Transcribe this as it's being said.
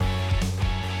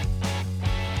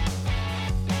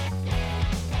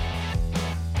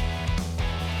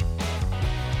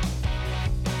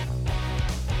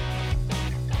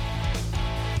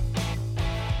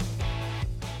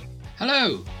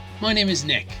Hello, my name is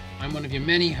Nick. I'm one of your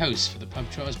many hosts for the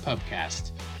Pub Trotters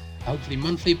Pubcast, a hopefully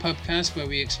monthly pubcast where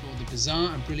we explore the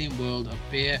bizarre and brilliant world of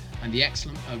beer and the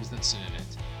excellent pubs that serve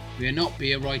it. We are not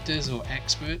beer writers or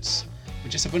experts, we're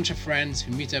just a bunch of friends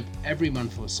who meet up every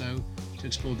month or so to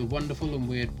explore the wonderful and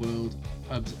weird world of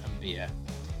pubs and beer,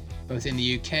 both in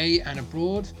the UK and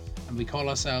abroad, and we call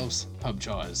ourselves Pub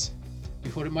Trotters. We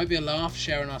thought it might be a laugh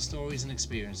sharing our stories and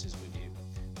experiences with you.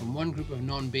 From one group of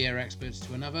non-beer experts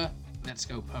to another, let's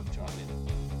go pub trotting.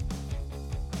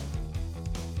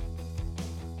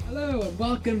 Hello and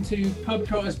welcome to Pub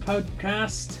Trotters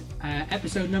Podcast,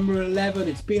 episode number 11.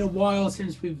 It's been a while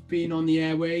since we've been on the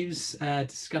airwaves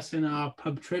discussing our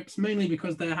pub trips, mainly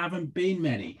because there haven't been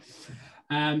many.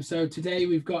 So today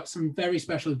we've got some very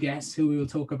special guests who we will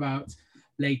talk about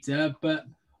later, but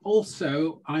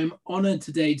also I'm honoured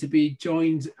today to be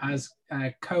joined as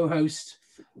co-host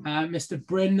Mr.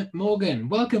 Bryn Morgan.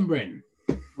 Welcome, Bryn.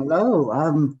 Hello.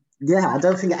 I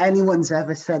don't think anyone's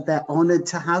ever said they're honoured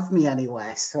to have me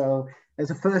anywhere. So there's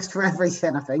a first for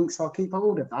everything, I think. So I'll keep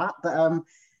hold of that. But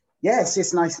it's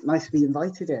just nice to be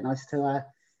invited in. Nice to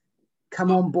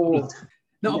come on board.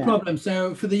 Not a problem.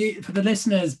 So for the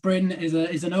listeners, Bryn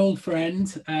is an old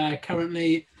friend,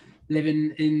 currently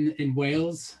living in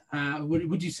Wales.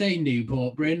 Would you say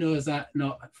Newport, Bryn, or is that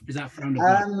frowned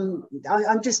upon?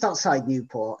 I'm just outside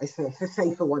Newport. It's a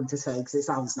safer one to say because it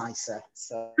sounds nicer.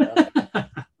 So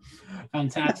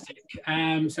fantastic.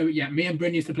 Me and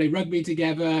Bryn used to play rugby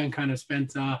together and kind of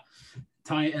spent our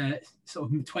time,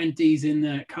 sort of 20s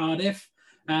in Cardiff,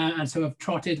 and so I've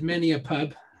trotted many a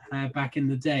pub back in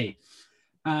the day.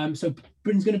 So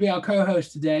Bryn's going to be our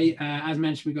co-host today. As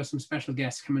mentioned, we've got some special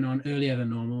guests coming on earlier than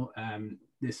normal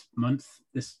this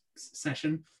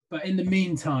session. But in the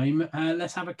meantime,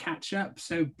 let's have a catch up.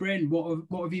 So Bryn,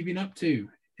 what have you been up to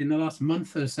in the last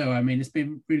month or so? I mean, it's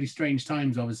been really strange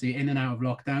times, obviously, in and out of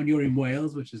lockdown. You're in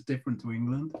Wales, which is different to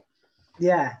England.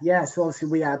 Yeah. So obviously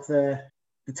we had the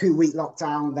 2-week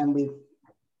lockdown, then we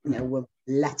were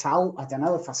let out. I don't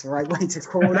know if that's the right way to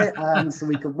call it, so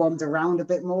we could wander around a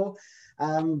bit more.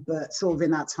 But sort of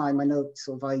in that time, I know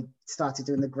I started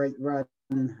doing the Great Run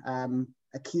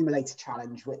Accumulator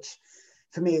Challenge, which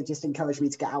for me, it just encouraged me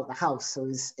to get out of the house. So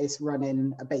it's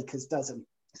running a baker's dozen.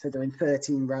 So doing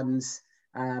 13 runs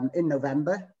in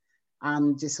November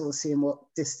and just sort of seeing what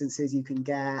distances you can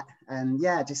get. And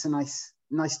just a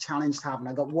nice challenge to have. And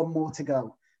I got one more to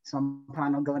go. So I'm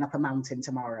planning on going up a mountain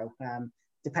tomorrow,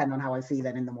 depending on how I feel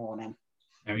in the morning.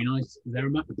 Very nice. Is there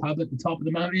a pub at the top of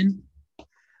the mountain?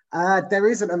 There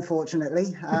isn't, unfortunately,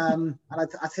 and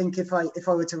I think if I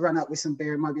were to run up with some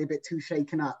beer, it might be a bit too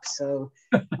shaken up. So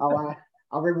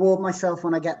I'll reward myself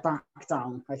when I get back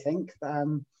down, I think.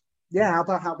 How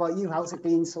about you? How's it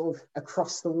been sort of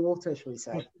across the water, shall we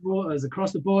say?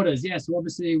 Across the borders, yes. So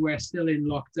obviously we're still in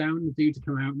lockdown, due to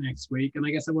come out next week. And I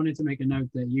guess I wanted to make a note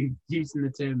that you using the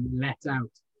term "let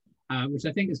out," which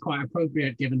I think is quite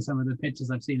appropriate given some of the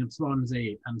pictures I've seen of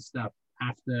Swansea and stuff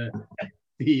after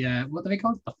the what do they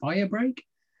call it? The fire break?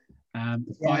 I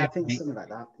think something like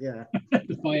that. Yeah.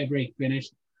 The fire break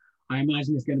finished. I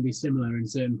imagine it's going to be similar in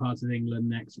certain parts of England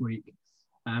next week.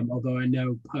 Although I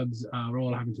know pubs are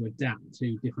all having to adapt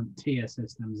to different tier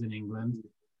systems in England.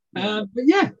 But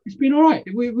yeah, it's been all right.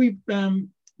 We've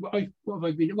what have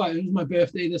I been? Well, it was my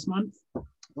birthday this month.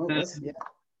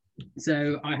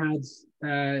 So I had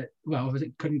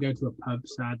obviously couldn't go to a pub,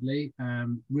 sadly. I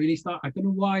don't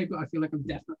know why, but I feel like I'm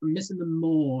missing them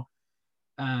more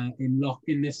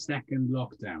in this second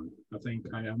lockdown. I think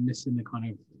I'm missing the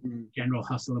kind of general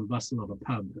hustle and bustle of a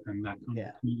pub and that kind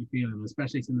of community feeling,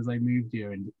 especially since I moved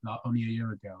here only a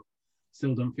year ago.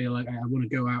 Still don't feel like I want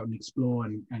to go out and explore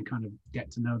and kind of get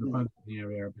to know the pubs in the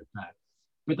area a bit better.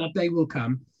 But that day will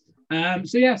come. I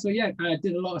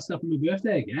did a lot of stuff on my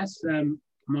birthday, I guess.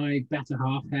 My better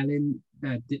half, Helen,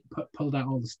 pulled out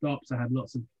all the stops. I had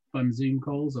lots of fun Zoom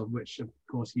calls, of which, of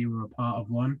course, you were a part of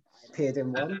one. Appeared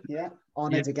in one,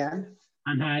 honoured again.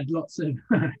 And had lots of,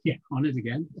 honoured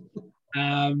again.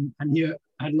 And you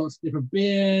had lots of different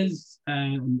beers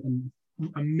and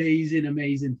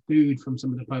amazing food from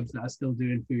some of the pubs that are still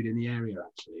doing food in the area,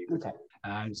 actually. Okay.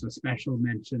 So a special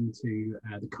mention to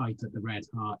the Kite at the Red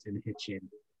Heart in Hitchin,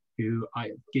 who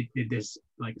I did this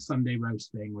like Sunday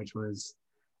roast thing, which was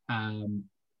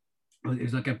it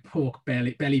was like a pork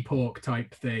belly pork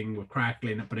type thing with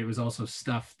crackling, but it was also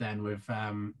stuffed then with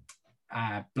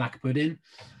black pudding.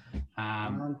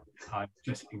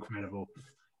 Just incredible.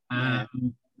 I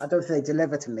don't think they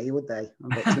deliver to me, would they?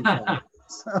 I'm a bit too far,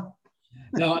 so.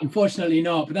 No, unfortunately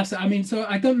not. But I mean, so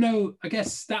I don't know. I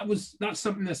guess that's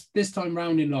something that's this time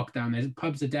round in lockdown. There's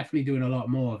pubs are definitely doing a lot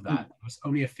more of that. There was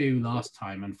only a few last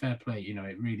time, and fair play.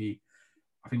 It really.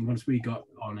 I think once we got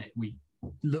on it,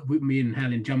 me and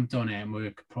Helen jumped on it, and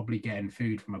we're probably getting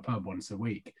food from a pub once a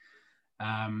week.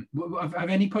 Have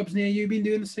any pubs near you been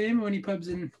doing the same, or any pubs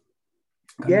in?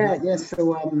 Yeah.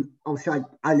 So obviously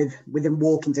I live within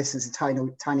walking distance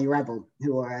of Tiny Rebel,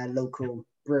 who are a local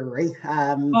brewery.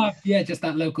 Yeah, just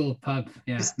that local pub.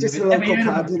 Yeah, just a local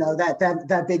pub.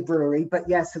 They're big brewery, but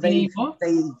yeah. So they've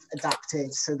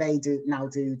adapted. So they now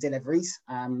do deliveries.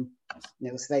 So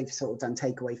they've sort of done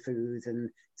takeaway food and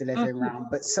delivering around.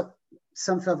 But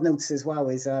something I've noticed as well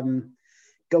is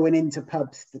going into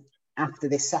pubs after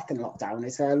this second lockdown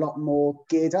is they're a lot more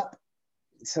geared up.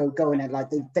 So going in, like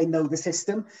they know the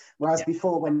system, whereas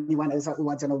before when you went, it was like, oh,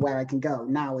 I don't know where I can go.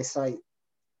 Now it's like,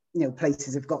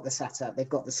 places have got the setup, they've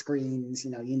got the screens, you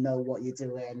know what you're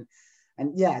doing,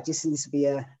 and it just seems to be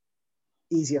a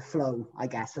easier flow, I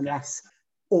guess, and less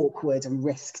awkward and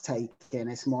risk taking.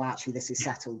 It's more actually this is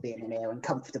settled, being in here and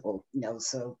comfortable,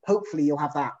 So hopefully you'll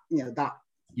have that, that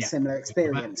similar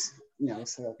experience,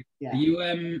 So yeah. Are you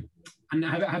and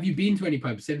have you been to any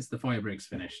pubs since the fire break's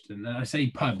finished? And I say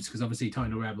pubs because obviously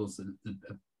Tiny Rebel's a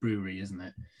brewery, isn't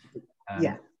it?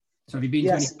 Yeah. So have you been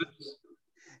to any pubs?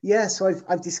 Yeah, so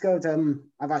I've discovered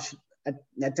I've actually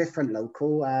a different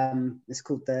local. It's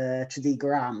called the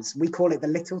Tredegar Arms. We call it the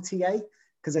Little TA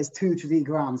because there's 2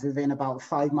 Tredegar Arms within about a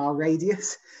 5-mile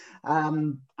radius.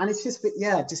 And it's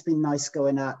just been nice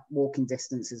going at walking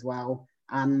distance as well.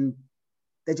 And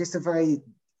they're just a very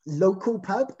local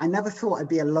pub. I never thought I'd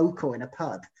be a local in a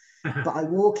pub, but I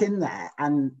walk in there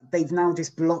and they've now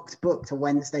just booked a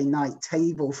Wednesday night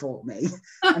table for me.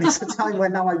 And it's a time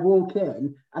when now I walk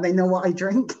in and they know what I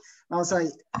drink. And I was like,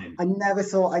 I never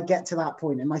thought I'd get to that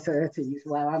point in my 30s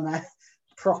where I'm a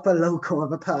proper local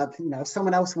of a pub. If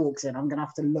someone else walks in, I'm going to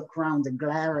have to look around and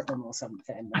glare at them or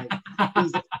something. Like,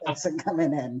 who's the person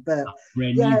coming in? But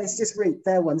it's just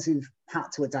they're ones who've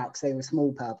had to adapt. They were a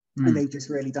small pub and they've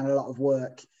just really done a lot of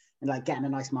work. And like getting a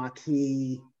nice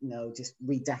marquee, just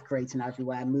redecorating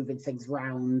everywhere, moving things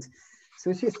around.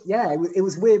 So it's just, it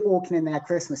was weird walking in there,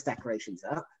 Christmas decorations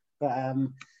up. But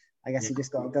I guess you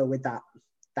just got to go with that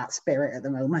spirit at the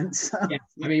moment. So. Yeah,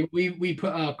 I mean, we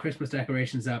put our Christmas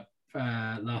decorations up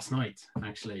last night,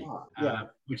 actually.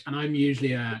 And I'm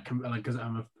usually because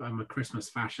I'm a Christmas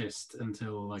fascist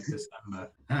until like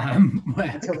December.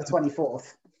 Until the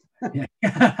 24th.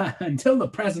 Yeah, until the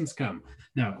presents come.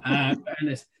 No,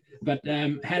 but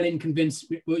Helen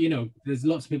convinced me. Well, there's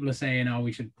lots of people are saying, "Oh,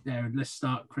 we should let's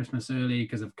start Christmas early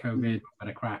because of COVID, but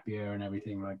a crap year and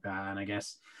everything like that." And I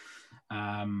guess,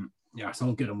 it's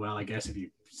all good and well. I guess if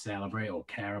you celebrate or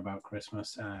care about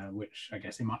Christmas, which I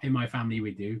guess in my family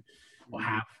we do, or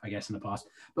have, I guess, in the past.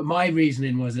 But my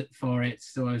reasoning was for it.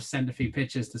 So I sent a few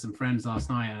pictures to some friends last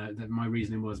night. My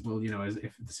reasoning was, well,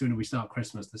 if the sooner we start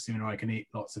Christmas, the sooner I can eat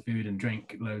lots of food and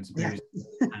drink loads of booze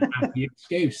and have the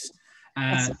excuse.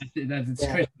 That's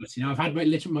Christmas. I've had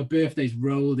my birthday's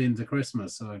rolled into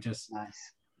Christmas, so I've just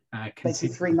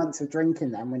basically 3 months of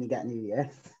drinking then when you get New Year.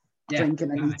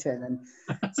 Drinking and eating, and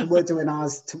so we're doing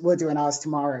ours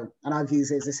tomorrow, and I've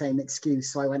used it as the same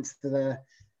excuse. So I went to the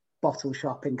bottle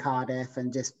shop in Cardiff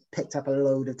and just picked up a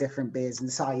load of different beers and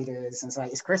ciders, and it's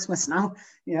like, it's Christmas now,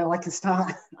 I can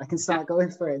start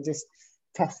going for it, just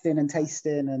testing and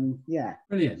tasting, and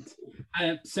brilliant.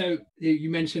 So you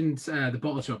mentioned the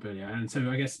bottle shop earlier, and so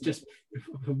I guess just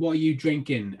what are you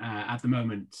drinking at the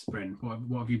moment, Bryn?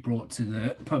 What have you brought to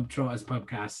the Pub Trotters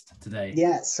Pubcast today?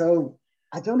 So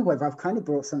I don't know whether I've kind of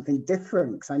brought something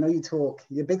different, because I know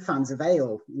you're big fans of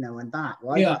ale, and that.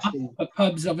 Well,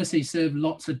 pubs obviously serve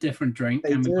lots of different drinks,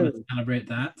 and we're going to celebrate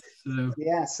that.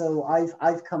 So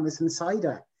I've come with some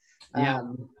cider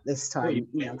this time,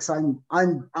 because I'm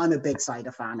a big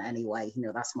cider fan anyway.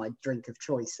 That's my drink of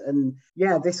choice, and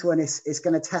this one is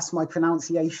going to test my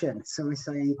pronunciation. So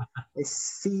it's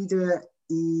Cider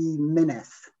y Mynydd,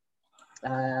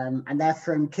 and they're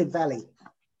from Kidvelly.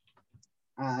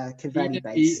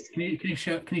 Based. Can you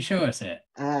show us it?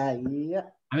 Yeah.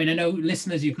 I mean, I know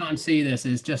listeners, you can't see this.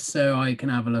 It's just so I can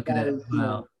have a look at it as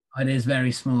well. It is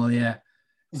very small, yeah.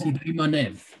 Cider y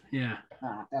Mynydd, yeah.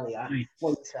 There we are.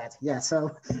 What you said, yeah.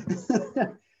 So,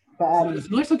 but it's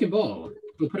a nice looking bottle.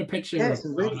 We'll put a picture. Yeah, it's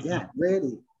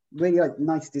really like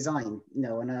nice design,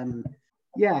 and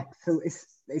So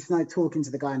it's like talking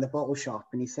to the guy in the bottle shop,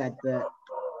 and he said that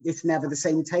it's never the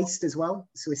same taste as well.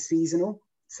 So it's seasonal.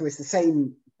 So it's the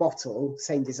same bottle,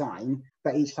 same design,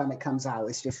 but each time it comes out,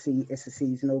 it's a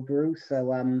seasonal brew.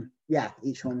 So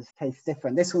each one tastes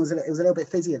different. This one was a little bit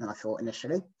fizzier than I thought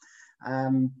initially.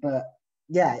 But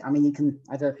yeah, I mean,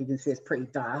 I don't know if you can see, it's pretty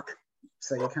dark,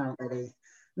 so you can't really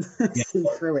see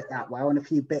through it that well, and a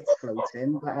few bits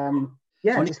floating. But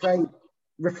yeah, just very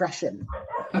refreshing.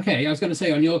 Okay, I was going to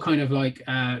say on your kind of like,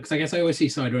 because I guess I always see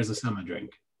cider as a summer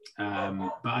drink.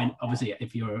 But obviously,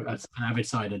 if you're an avid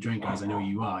cider drinker, as I know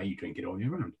you are, you drink it all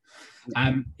year round.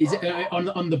 Is it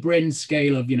on the Bryn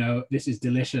scale of, this is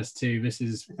delicious to this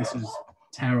is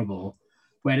terrible?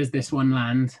 Where does this one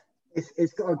land?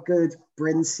 It's got a good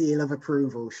Bryn seal of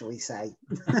approval, shall we say?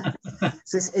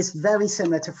 So it's very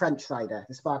similar to French cider,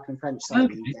 the sparkling French cider.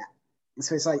 Okay. Yeah.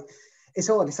 So it's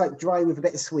odd. It's like dry with a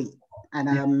bit of sweet,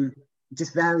 and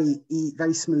just very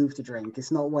smooth to drink.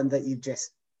 It's not one that you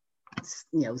just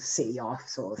see off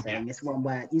sort of thing. It's one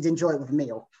where you'd enjoy it with a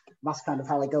meal. That's kind of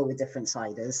how I go with different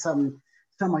ciders. Some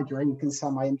I drink and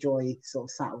some I enjoy sort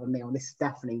of sat with a meal. And this is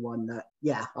definitely one that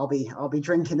I'll be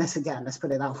drinking this again. Let's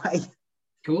put it that way.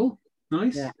 Cool.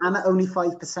 Nice. Yeah, and at only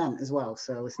 5% as well,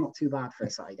 so it's not too bad for a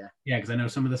cider. Yeah, because I know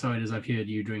some of the ciders I've heard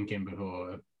you drinking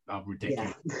before are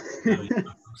ridiculous.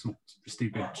 Some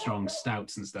stupid strong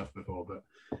stouts and stuff before, but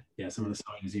yeah, some of the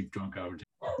ciders you've drunk are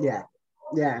ridiculous.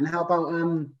 Yeah. And how about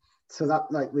so that,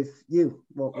 like, with you,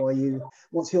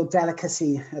 what's your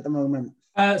delicacy at the moment?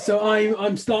 So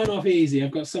I'm starting off easy.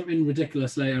 I've got something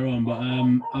ridiculous later on, but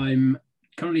I'm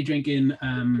currently drinking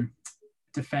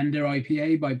Defender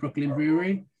IPA by Brooklyn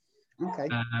Brewery. Okay.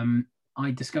 I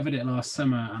discovered it last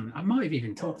summer, and I might have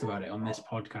even talked about it on this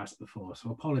podcast before, so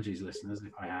apologies, listeners,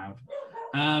 if I have.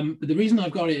 But the reason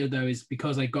I've got it, though, is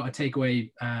because I got a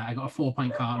takeaway. I got a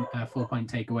 4-pint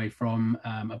takeaway from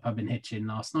a pub in Hitchin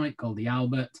last night called the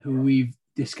Albert, who we've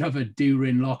discovered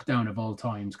during lockdown of all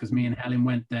times, because me and Helen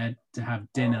went there to have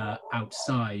dinner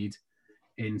outside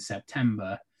in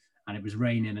September, and it was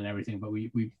raining and everything, but we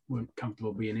weren't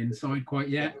comfortable being inside quite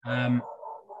yet.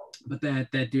 But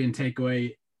they're doing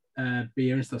takeaway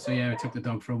beer and stuff. So yeah, I took the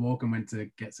dog for a walk and went to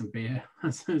get some beer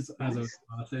as I was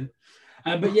passing.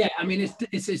 But yeah, I mean,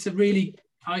 it's a really,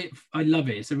 I love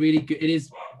it. It's a really good. It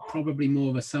is probably more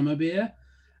of a summer beer,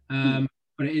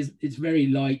 but it's very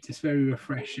light. It's very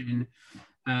refreshing.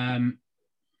 I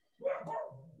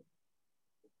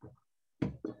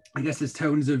guess there's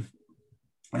tones of,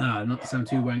 not to sound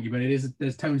too wanky, but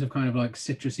there's tones of kind of like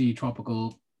citrusy,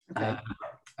 tropical. Okay.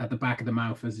 At the back of the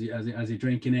mouth as you're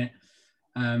drinking it.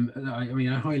 I mean,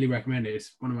 I highly recommend it.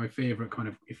 It's one of my favorite kind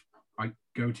of, if I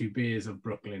go to beers of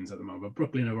Brooklyn's at the moment. But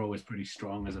Brooklyn are always pretty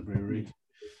strong as a brewery.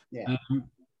 Yeah.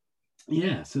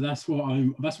 So that's what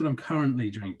I'm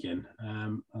currently drinking.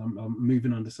 I'm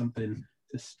moving on to something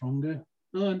just stronger.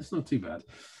 Oh, and it's not too bad.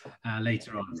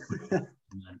 Later on.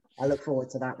 I look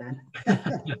forward to that then.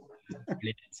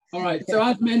 All right, so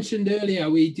as mentioned earlier,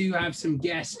 we do have some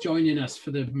guests joining us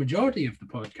for the majority of the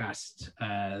podcast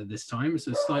this time,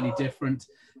 so it's slightly different,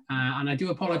 and I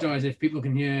do apologize if people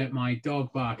can hear my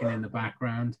dog barking in the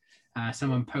background.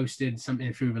 Someone posted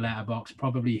something through the letterbox,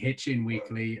 probably Hitchin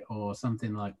Weekly or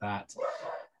something like that,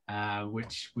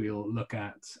 which we'll look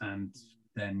at and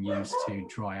then use to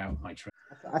dry out my trip.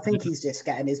 I think he's just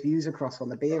getting his views across on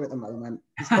the beer at the moment.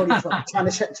 He's probably trying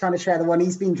to share the one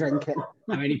he's been drinking.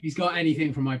 I mean, if he's got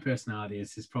anything from my personality,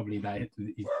 it's probably that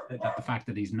the fact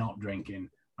that he's not drinking.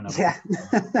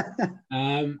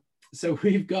 So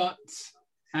we've got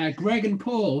Greg and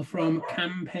Paul from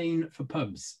Campaign for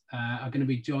Pubs are going to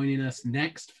be joining us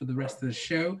next for the rest of the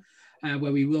show,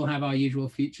 where we will have our usual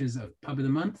features of Pub of the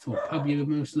Month, or pub you're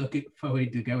most looking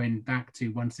forward to going back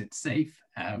to once it's safe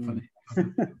for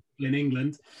the in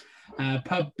England,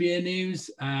 pub beer news,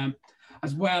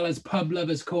 as well as Pub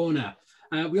Lovers Corner.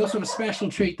 We also have a special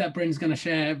treat that Bryn's going to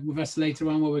share with us later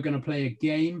on, where we're going to play a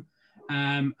game,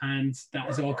 and that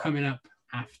is all coming up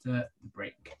after the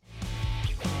break.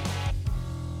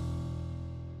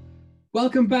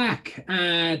 Welcome back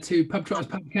to Pub Trotters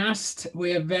Podcast.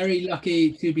 We are very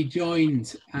lucky to be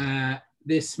joined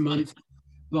this month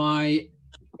by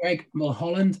Greg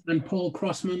Mulholland and Paul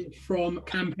Crossman from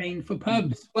Campaign for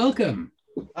Pubs. Welcome.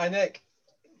 Hi, Nick.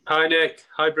 Hi, Nick.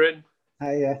 Hi, Bryn.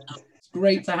 Hi. It's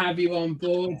great to have you on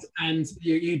board, and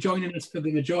you're joining us for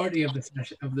the majority of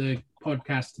the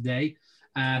podcast today.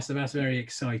 So that's very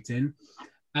exciting.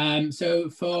 So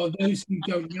for those who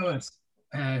don't know us,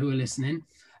 who are listening,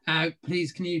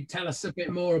 please can you tell us a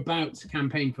bit more about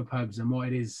Campaign for Pubs and what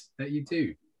it is that you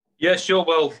do? Yeah, sure.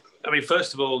 Well, I mean,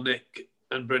 first of all, Nick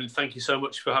and Bryn, thank you so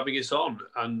much for having us on,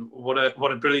 and what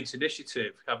a brilliant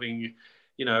initiative, having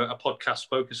a podcast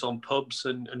focus on pubs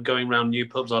and going around new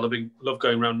pubs. I love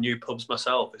going around new pubs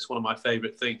myself. It's one of my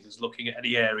favourite things, is looking at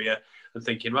any area and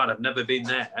thinking, right, I've never been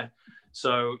there,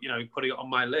 So, putting it on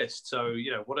my list. So,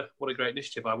 what a great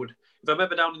initiative. If I'm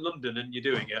ever down in London and you're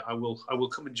doing it, I will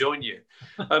come and join you.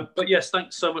 But yes,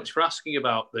 thanks so much for asking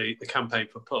about the campaign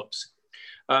for pubs.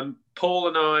 Paul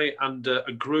and I and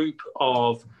a group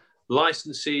of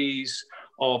licensees,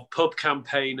 of pub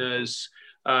campaigners,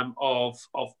 of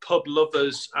pub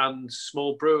lovers and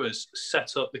small brewers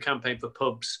set up the campaign for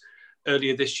pubs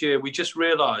earlier this year. We just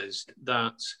realised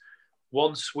that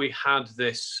once we had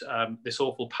this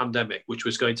awful pandemic, which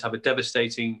was going to have a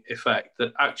devastating effect,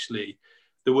 that actually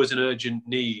there was an urgent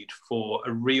need for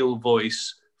a real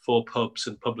voice for pubs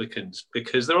and publicans,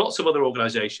 because there are lots of other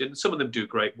organisations. Some of them do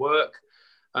great work,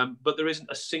 but there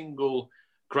isn't a single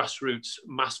grassroots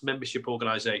mass membership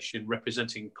organisation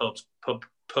representing pubs, pub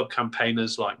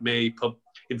campaigners like me, pub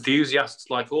enthusiasts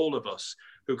like all of us,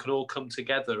 who can all come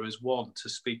together as one to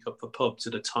speak up for pubs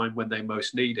at a time when they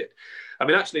most need it. I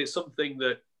mean, actually, it's something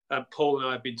that Paul and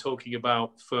I have been talking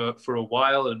about for a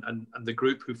while, and the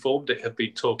group who formed it have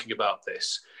been talking about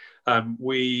this.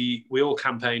 We all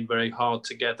campaigned very hard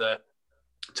together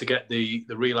to get the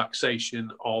relaxation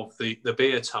of the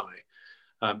beer tie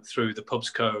through the Pubs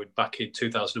Code back in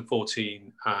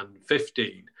 2014 and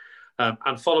 15.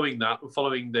 And following that,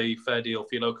 following the Fair Deal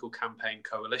for Your Local campaign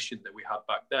coalition that we had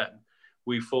back then,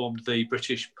 we formed the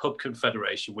British Pub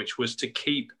Confederation, which was to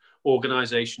keep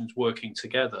organisations working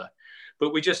together.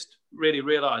 But we just really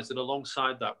realised that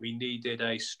alongside that, we needed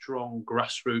a strong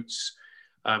grassroots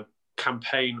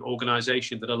campaign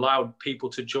organisation that allowed people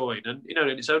to join. And,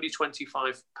 and it's only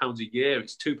 £25 a year.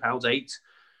 It's £2.8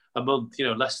 a month,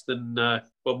 less than,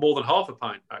 more than half a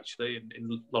pint, actually, in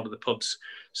a lot of the pubs,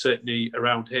 certainly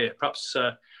around here. Perhaps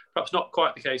not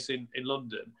quite the case in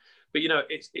London. But,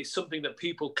 it's something that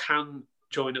people can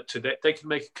join up to. They can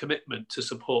make a commitment to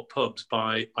support pubs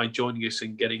by joining us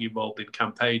and getting involved in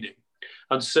campaigning.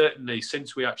 And certainly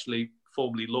since we actually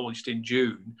formally launched in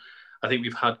June, I think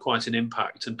we've had quite an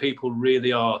impact, and people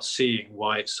really are seeing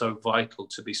why it's so vital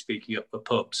to be speaking up for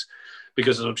pubs.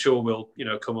 Because as I'm sure we'll,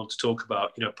 come on to talk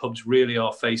about, pubs really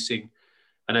are facing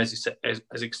an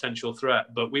existential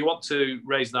threat. But we want to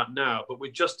raise that now, but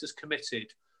we're just as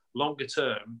committed longer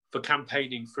term for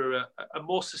campaigning for a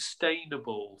more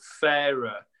sustainable,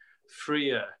 fairer,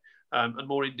 freer, and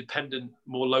more independent,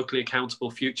 more locally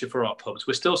accountable future for our pubs.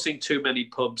 We're still seeing too many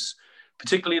pubs,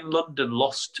 particularly in London,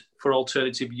 lost for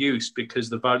alternative use because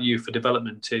the value for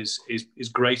development is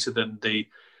greater than the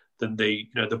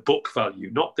book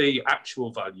value, not the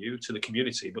actual value to the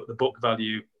community, but the book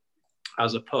value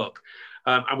as a pub.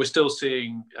 And we're still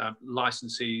seeing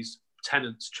licensees,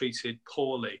 tenants treated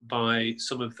poorly by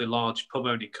some of the large pub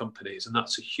owning companies, and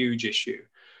that's a huge issue.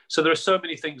 So there are so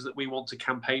many things that we want to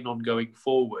campaign on going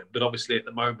forward, but obviously at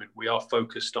the moment we are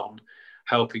focused on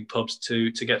helping pubs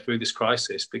to get through this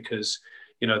crisis, because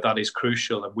that is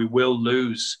crucial, and we will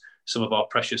lose some of our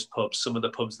precious pubs, some of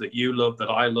the pubs that you love, that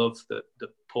I love, that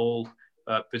Paul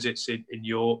visits in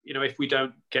York. If we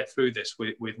don't get through this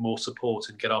with more support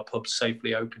and get our pubs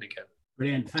safely open again.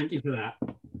 Brilliant, thank you for that,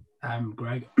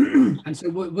 Greg. And so,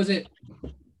 what was it?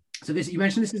 So you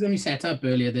mentioned this is only set up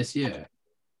earlier this year.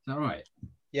 Is that right?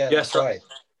 Yeah, yes, that's right.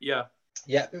 Yeah.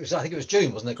 I think it was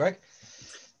June, wasn't it, Greg?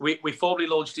 We formally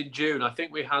launched in June. I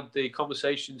think we had the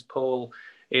conversations, Paul,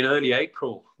 in early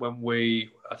April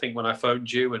when I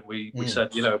phoned you and we said,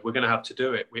 we're going to have to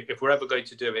do it. If we're ever going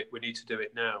to do it, we need to do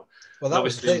it now. Well, that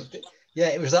was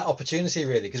it was that opportunity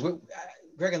really, because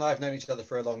Greg and I have known each other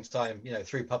for a long time,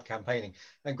 through pub campaigning.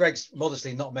 And Greg's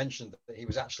modestly not mentioned that he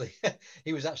was actually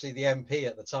the MP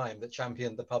at the time that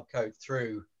championed the pub code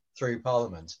through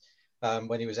Parliament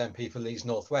when he was MP for Leeds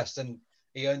Northwest, and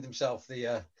he earned himself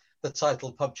the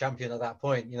title pub champion at that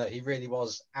point. He really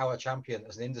was our champion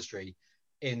as an industry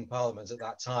in Parliament at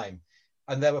that time.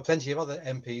 And there were plenty of other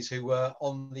MPs who were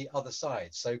on the other side.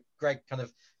 So Greg kind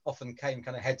of often came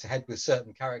kind of head to head with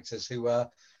certain characters who were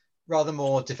rather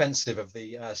more defensive of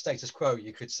the status quo,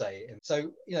 you could say. And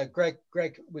so, Greg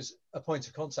was a point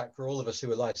of contact for all of us who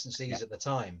were licensees at the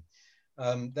time.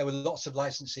 There were lots of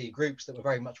licensee groups that were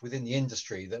very much within the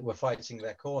industry that were fighting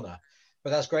their corner.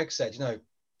 But as Greg said,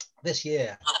 this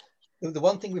year, the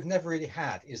one thing we've never really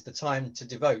had is the time to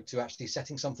devote to actually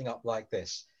setting something up like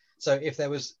this. So if there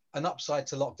was an upside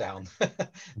to lockdown,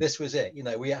 this was it.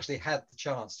 We actually had the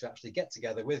chance to actually get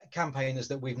together with campaigners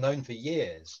that we've known for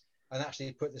years and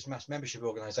actually put this mass membership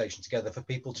organisation together for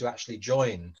people to actually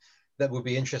join that would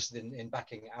be interested in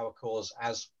backing our cause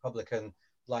as publican,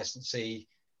 licensee,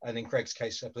 and in Craig's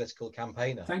case, a political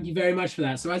campaigner. Thank you very much for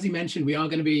that. So as you mentioned, we are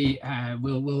going to be,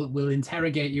 we'll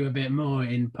interrogate you a bit more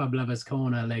in Pub Lovers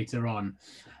Corner later on.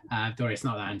 Don't worry, it's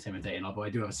not that intimidating, although I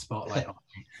do have a spotlight on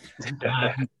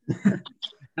me.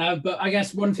 But I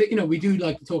guess one thing, you know, we do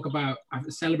like to talk about,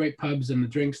 celebrate pubs and the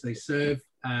drinks they serve,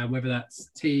 whether that's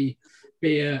tea,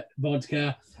 beer,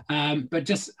 vodka. But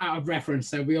just out of reference,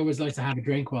 so we always like to have a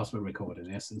drink whilst we're recording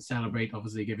this and celebrate,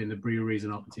 obviously giving the breweries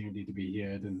an opportunity to be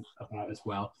heard and about as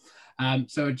well.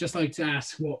 So I'd just like to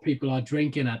ask what people are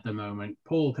drinking at the moment.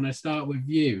 Paul, can I start with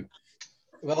you?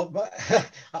 Well,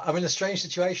 I'm in a strange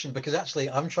situation because actually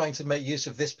I'm trying to make use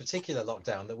of this particular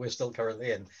lockdown that we're still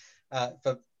currently in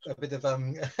for a bit of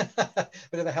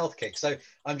bit of a health kick. So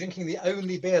I'm drinking the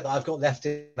only beer that I've got left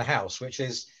in the house, which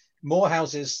is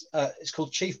Morehouse's. It's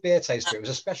called Chief Beer Taster. It was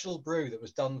a special brew that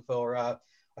was done for. I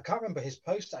can't remember his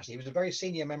post actually. He was a very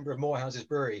senior member of Morehouse's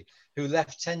brewery who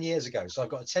left 10 years ago. So I've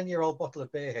got a 10-year-old bottle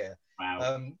of beer here.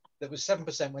 Wow. That was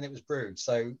 7% when it was brewed.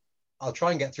 So I'll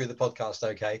try and get through the podcast.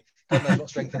 Okay. God knows what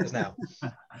strength it is now.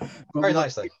 Very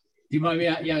nice though. Do you mind me?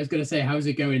 Yeah, I was going to say, how's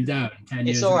it going down? 10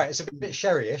 years it's all right. It's a bit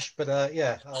sherry-ish, but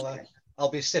yeah, I'll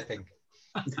be sipping.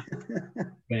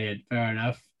 Brilliant. Fair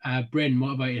enough. Bryn,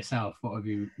 what about yourself? What have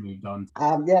you moved on?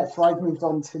 Yeah, so I've moved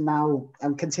on to now.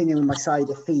 I'm continuing my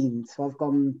cider theme. So I've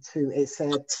gone to it's a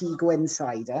Teaguin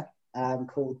cider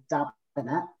called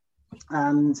Dabinet,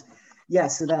 and yeah,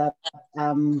 so they're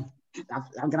I'm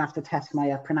going to have to test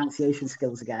my pronunciation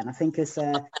skills again. I think it's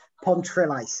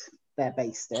Pontrillais they're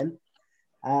based in.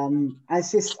 And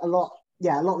it's just a lot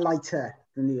lighter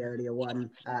than the earlier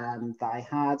one that I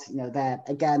had. You know, they're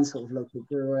again sort of local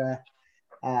brewer,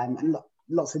 and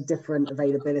lots of different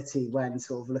availability when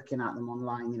sort of looking at them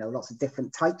online. You know, lots of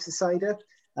different types of cider.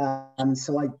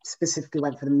 So I specifically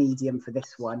went for the medium for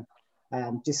this one,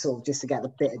 just to get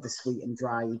the bit of the sweet and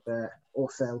dry, but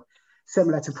also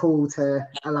similar to Paul to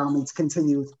allow me to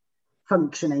continue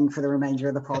functioning for the remainder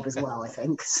of the pod as well, I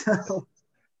think. So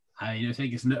I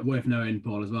think it's worth knowing,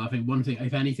 Paul, as well. I think one thing,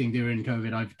 if anything, during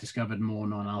COVID, I've discovered more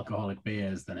non-alcoholic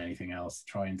beers than anything else,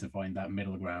 trying to find that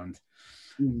middle ground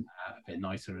a bit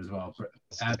nicer as well.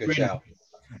 That's a good shout.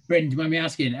 Bryn, do you mind me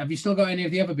asking, have you still got any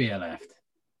of the other beer left?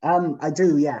 I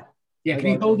do, yeah. Yeah, can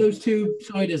you hold those two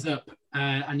ciders up?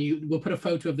 And we'll put a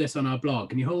photo of this on our blog.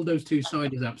 Can you hold those two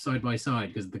ciders up side by side?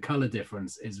 Because the color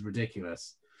difference is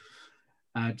ridiculous.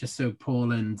 Just so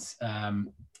Paul and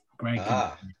Greg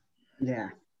can... Yeah.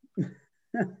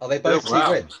 Are they both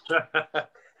Teaguin?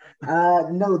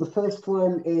 No, the first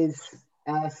one is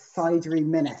Cidery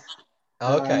Mineth.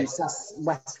 Okay. So that's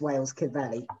West Wales,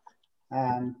 Kidvelly.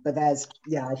 But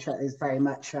it's very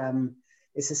much,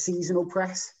 it's a seasonal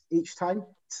press each time.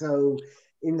 So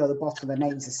even though the bottle, the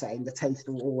name's the same, the taste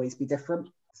will always be different.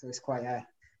 So it's quite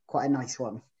a nice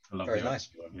one. Very nice.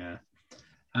 Yeah.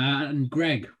 And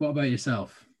Greg, what about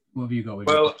yourself? What have you got with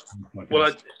Well,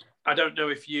 I don't know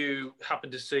if you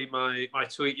happened to see my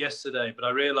tweet yesterday, but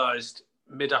I realised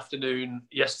mid-afternoon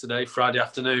yesterday, Friday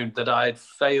afternoon, that I had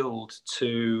failed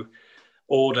to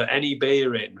order any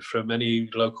beer in from any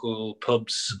local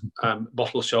pubs,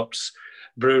 bottle shops,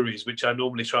 breweries, which I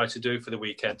normally try to do for the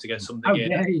weekend to get something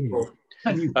in.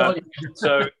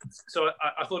 So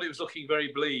I thought it was looking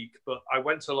very bleak, but I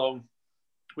went along.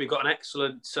 We've got an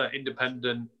excellent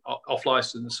independent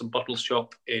off-license and bottle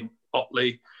shop in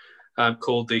Otley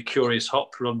called The Curious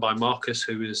Hop, run by Marcus,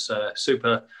 who is a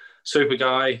super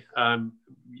guy,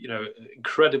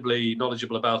 incredibly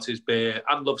knowledgeable about his beer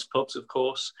and loves pubs, of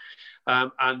course.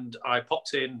 And I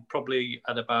popped in probably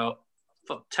at about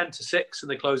 10 to 6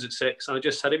 and they close at 6. And I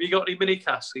just said, have you got any mini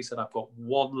casks? He said, I've got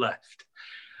one left.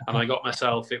 And I got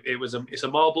myself, it's a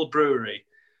Marble Brewery,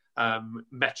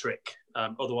 Metric,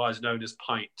 otherwise known as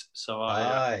Pint. So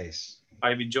nice.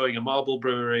 I am enjoying a Marble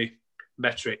Brewery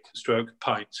Metric /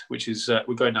 Pint, which is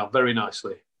we're going now very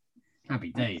nicely.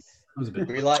 Happy days.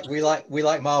 We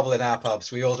like Marble in our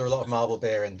pubs. We order a lot of Marble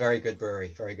beer and very good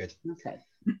brewery. Very good. Okay.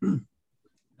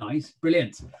 Nice,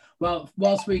 brilliant. Well,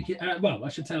 whilst we, I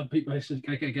should tell people. I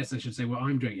guess I should say what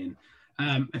I'm drinking.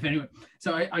 If anyone,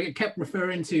 so I kept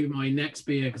referring to my next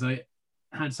beer because I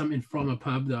had something from a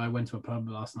pub that I went to a pub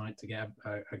last night to get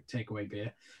a takeaway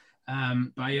beer.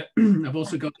 But I've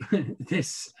also got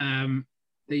this.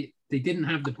 They didn't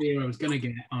have the beer I was going to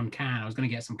get on can. I was going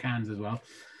to get some cans as well.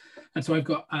 And so I've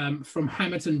got from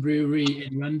Hamilton Brewery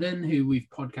in London, who we've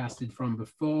podcasted from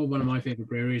before, one of my favorite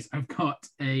breweries. I've got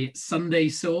a Sunday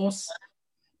Sauce.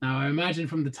 Now, I imagine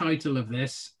from the title of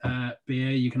this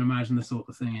beer, you can imagine the sort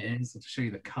of thing it is. To show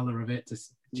you the color of it,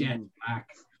 it's jet black.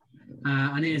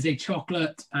 And it is a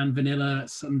chocolate and vanilla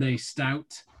Sunday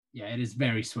Stout. Yeah, it is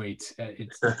very sweet.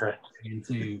 It's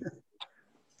into...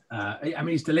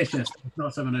 it's delicious. It's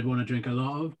not something I'd want to drink a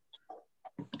lot of.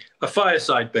 A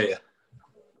fireside beer.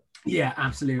 Yeah,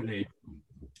 absolutely.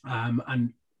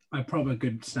 And a proper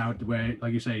good stout where,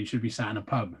 like you say, you should be sat in a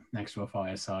pub next to a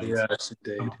fireside. Yes,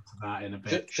 indeed. Come on to that in a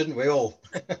bit. Shouldn't we all?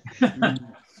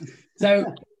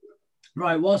 So,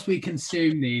 right, whilst we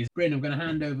consume these, Bryn, I'm going to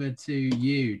hand over to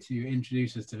you to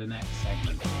introduce us to the next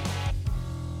segment.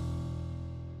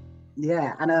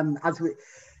 Yeah, and as we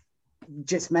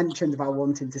just mentioned about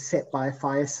wanting to sit by a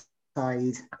fireside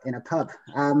in a pub,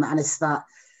 and it's that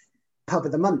pub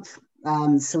of the month.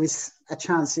 So it's a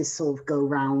chance to sort of go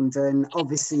around, and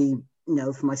obviously,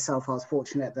 for myself, I was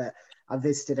fortunate that I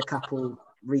visited a couple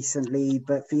recently,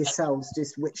 but for yourselves,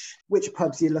 just which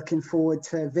pubs you're looking forward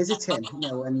to visiting,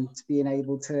 and being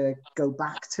able to go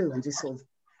back to and just sort of,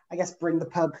 I guess, bring the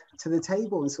pub to the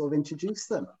table and sort of introduce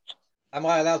them. Am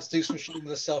I allowed to do some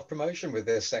shameless self-promotion with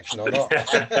this section or not?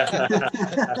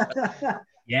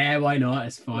 Yeah, why not?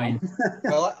 It's fine.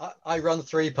 Well, I run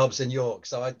 3 pubs in York,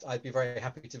 so I'd be very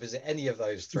happy to visit any of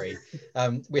those 3.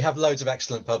 We have loads of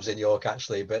excellent pubs in York,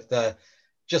 actually, but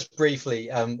just briefly,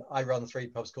 I run 3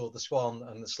 pubs called the Swan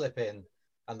and the Slip-In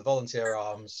and the Volunteer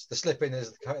Arms. The Slip-In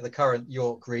is the current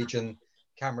York Region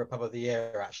Camera Pub of the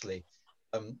Year, actually.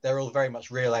 They're all very much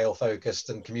real ale focused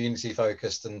and community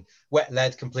focused and wet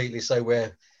led completely. So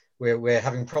we're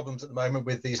having problems at the moment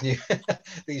with these new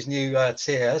these new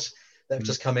tiers that have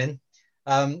just come in.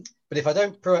 But if I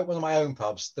don't promote one of my own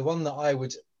pubs, the one that I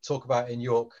would talk about in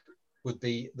York would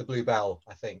be the Blue Bell,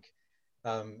 I think,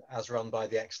 as run by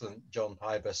the excellent John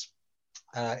Pybus.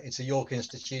 It's a York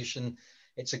institution.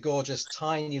 It's a gorgeous,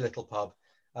 tiny little pub.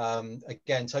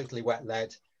 Again, totally wet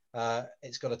led.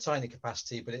 It's got a tiny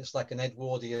capacity, but it's like an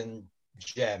Edwardian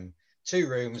gem. 2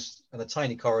 rooms and a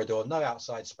tiny corridor, no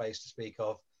outside space to speak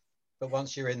of. But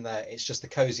once you're in there, it's just the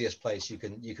coziest place you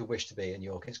could wish to be in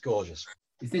York. It's gorgeous.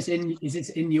 Is this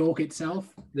in York itself?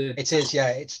 It is, yeah.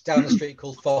 It's down the street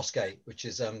called Fossgate, which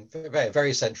is very,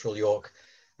 very central York.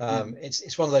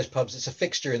 It's one of those pubs. It's a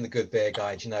fixture in the Good Beer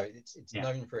Guide. It's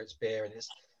known for its beer and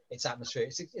its atmosphere.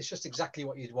 It's just exactly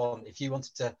what you'd want if you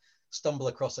wanted to stumble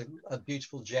across a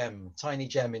beautiful gem, tiny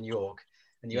gem in York,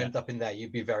 and you end up in there.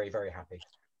 You'd be very, very happy.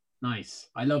 Nice.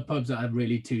 I love pubs that are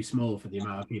really too small for the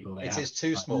amount of people they have. It is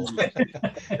too small.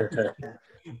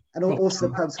 And also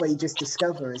pubs where you just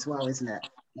discover as well, isn't it?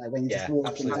 Like when you just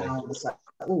walk in down, it's like,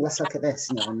 oh, let's look at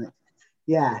this.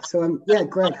 So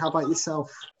Greg, how about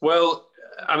yourself? Well,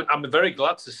 I'm very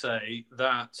glad to say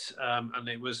that, and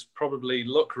it was probably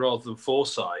luck rather than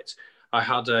foresight. I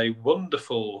had a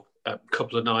wonderful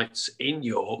couple of nights in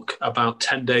York about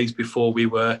 10 days before we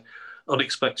were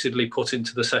unexpectedly put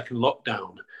into the second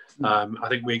lockdown. I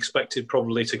think we expected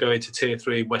probably to go into tier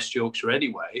 3 in West Yorkshire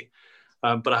anyway,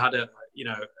 but I had a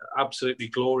absolutely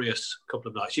glorious couple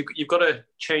of nights. You've got to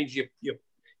change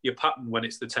your pattern when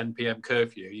it's the 10 p.m.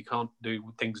 curfew. You can't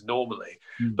do things normally,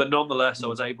 but nonetheless, I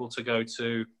was able to go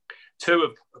to 2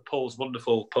 of Paul's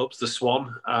wonderful pubs, the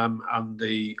Swan and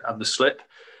the Slip.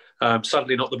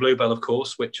 Sadly, not the Blue Bell, of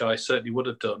course, which I certainly would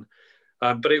have done.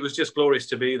 But it was just glorious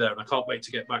to be there, and I can't wait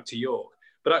to get back to York.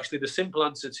 But actually, the simple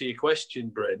answer to your question,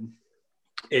 Bryn,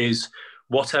 is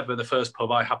whatever the first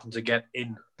pub I happen to get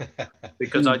in,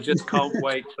 because I just can't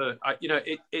wait for. I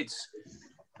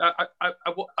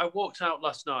walked out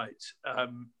last night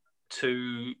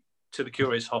to the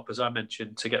Curious Hop, as I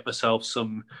mentioned, to get myself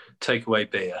some takeaway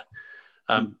beer.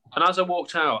 And as I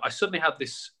walked out, I suddenly had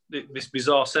this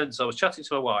bizarre sense. I was chatting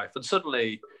to my wife, and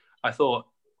suddenly I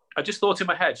just thought in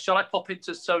my head, shall I pop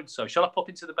into so-and-so? Shall I pop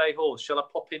into the Bay Halls? Shall I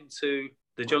pop into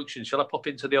the Junction? Shall I pop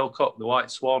into the Old Cock, the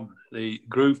White Swan, the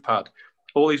Groove Pad?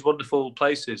 All these wonderful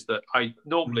places that I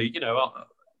normally, I'll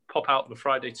pop out on a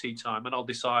Friday tea time and I'll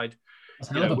decide,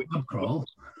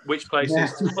 which places.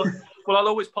 Yeah. Well, I'll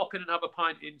always pop in and have a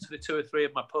pint into the 2 or 3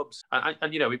 of my pubs.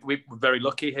 And we're very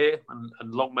lucky here,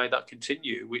 and long may that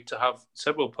continue, to have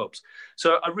several pubs.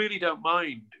 So I really don't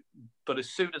mind. But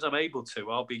as soon as I'm able to,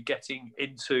 I'll be getting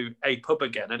into a pub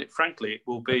again. And frankly, it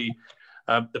will be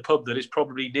the pub that is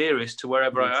probably nearest to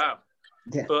wherever I am.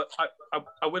 Yeah. But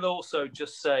I will also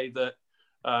just say that,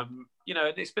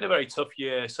 it's been a very tough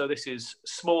year. So this is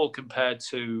small compared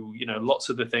to, lots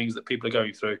of the things that people are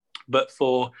going through. But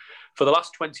for the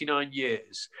last 29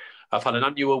 years, I've had an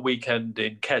annual weekend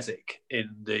in Keswick in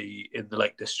the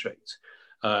Lake District.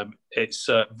 It's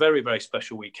a very, very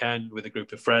special weekend with a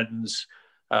group of friends.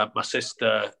 My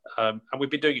sister, and we've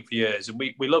been doing it for years, and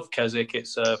we love Keswick.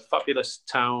 It's a fabulous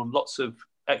town, lots of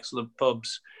excellent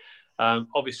pubs.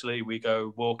 Obviously, we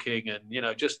go walking, and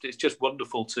it's just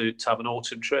wonderful to have an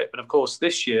autumn trip. And of course,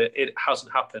 this year it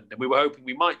hasn't happened, and we were hoping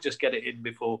we might just get it in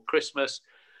before Christmas,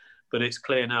 but it's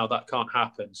clear now that can't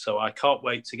happen. So I can't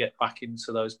wait to get back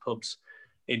into those pubs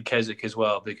in Keswick as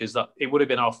well, because it would have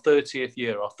been our 30th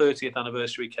year, our 30th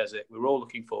anniversary Keswick. We were all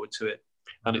looking forward to it.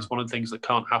 and it's one of the things that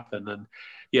can't happen. And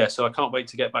yeah, so I can't wait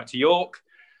to get back to York,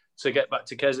 to get back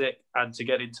to Keswick, and to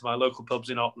get into my local pubs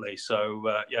in Otley. So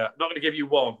yeah, I'm not going to give you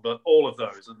one, but all of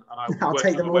those, and I'll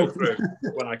take them my way all through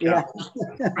when I can.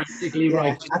 Practically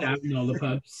write it down in all the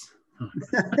pubs.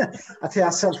 I think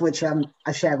that's something which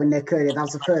I shared with Nick earlier. That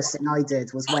was the first thing I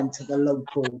did, was went to the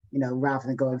local, rather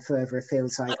than going further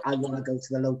afield. So I want to go to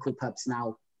the local pubs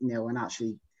now, and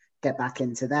actually get back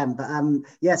into them. But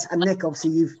yes, and Nick,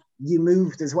 obviously you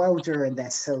moved as well during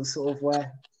this, so sort of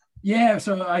where. Yeah,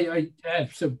 so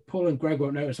so Paul and Greg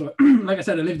won't know. So like I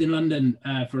said, I lived in London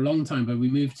for a long time, but we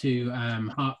moved to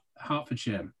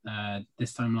Hertfordshire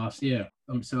this time last year.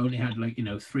 So only had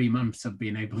 3 months of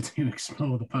being able to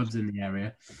explore the pubs in the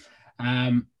area.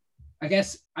 I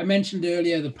guess I mentioned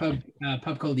earlier the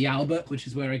pub called the Albert, which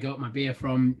is where I got my beer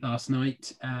from last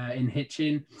night in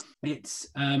Hitchin. It's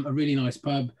a really nice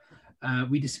pub.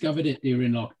 We discovered it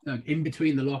during in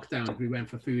between the lockdowns. We went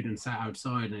for food and sat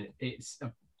outside, and it's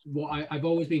I've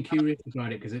always been curious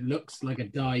about it because it looks like a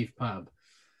dive pub.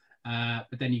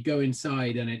 But then you go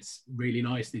inside and it's really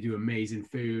nice. They do amazing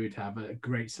food, have a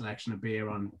great selection of beer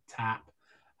on tap.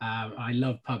 I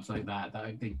love pubs like that.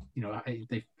 They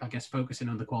I guess focusing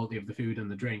on the quality of the food and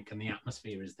the drink, and the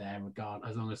atmosphere is there.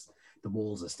 As long as the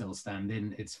walls are still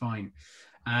standing, it's fine.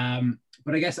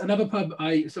 But I guess another pub.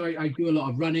 I do a lot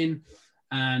of running,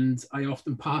 and I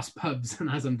often pass pubs. And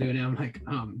as I'm doing it, I'm like,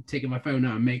 taking my phone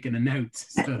out and making a note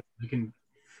so I can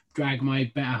drag my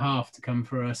better half to come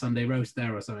for a Sunday roast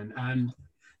there or something. And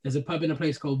there's a pub in a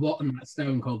place called Watton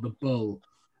Stone called the Bull,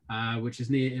 which is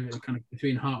near, kind of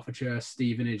between Hertfordshire,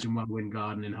 Stevenage and Welwyn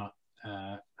Garden in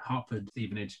Hertford,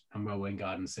 Stevenage and Welwyn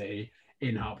Garden City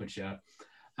in Hertfordshire.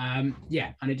 And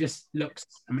it just looks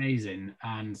amazing.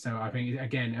 And so I think,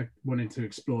 again, I wanted to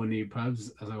explore new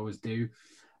pubs, as I always do.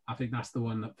 I think that's the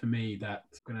one that, for me, that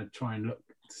I'm going to try and look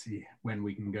to see when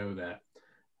we can go there.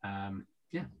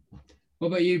 What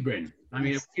about you, Bryn? I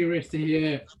mean, I'm curious to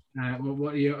hear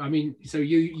what you. I mean, so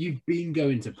you've been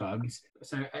going to pubs.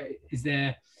 So is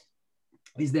there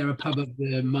a pub of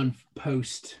the month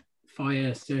post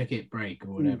fire circuit break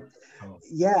or whatever?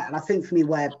 Yeah, and I think for me,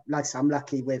 where like I said, I'm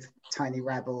lucky with Tiny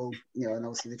Rebel, and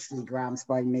obviously the Tree Grams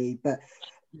by me. But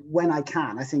when I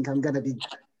can, I think I'm going to be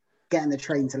getting the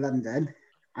train to London.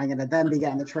 I'm going to then be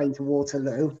getting the train to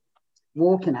Waterloo.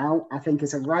 Walking out, I think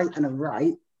it's a right and a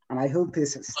right. And I hope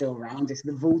it's still around. It's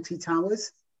the Vaulty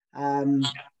Towers. And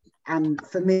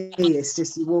for me, it's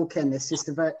just, you walk in,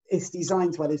 it's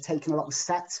designed where they've taken a lot of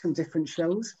sets from different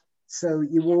shows. So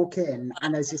you walk in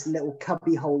and there's just little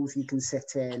cubby holes you can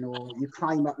sit in, or you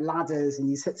climb up ladders and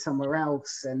you sit somewhere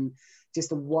else, and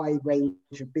just a wide range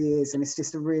of beers. And it's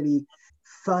just a really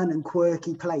fun and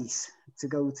quirky place to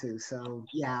go to. So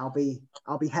yeah,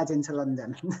 I'll be heading to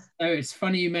London. Oh, it's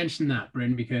funny you mentioned that,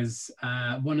 Bryn, because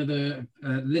one of the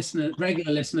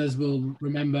regular listeners will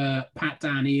remember Pat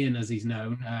Dan Ian, as he's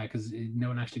known, because no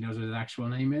one actually knows what his actual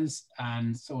name is,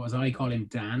 and so as I call him,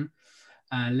 Dan,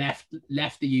 left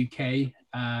the UK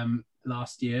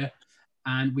last year,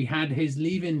 and we had his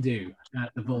leaving do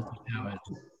at the Vaulty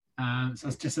Towers. So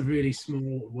it's just a really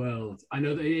small world. I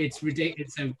know that it's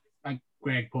ridiculous. So,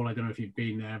 Greg, Paul, I don't know if you've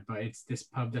been there, but it's this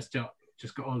pub that's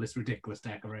just got all this ridiculous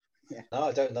decoration. Yeah. No,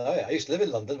 I don't know. I used to live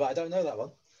in London, but I don't know that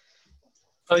one.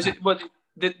 Oh, is it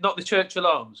not the Church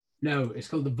Alarms? No, it's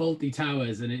called the Vaulty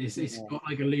Towers, and it's got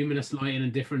like a luminous lighting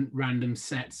and different random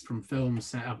sets from films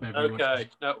set up everywhere. Okay,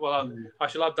 no, well, I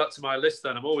shall add that to my list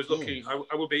then. I'm always looking.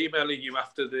 I will be emailing you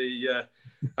after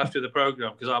the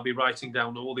program, because I'll be writing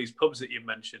down all these pubs that you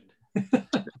mentioned.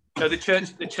 So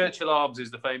the Church Alarms is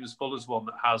the famous Fuller's one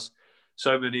that has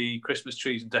so many Christmas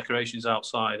trees and decorations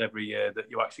outside every year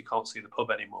that you actually can't see the pub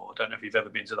anymore. I don't know if you've ever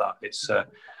been to that. It's and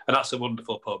that's a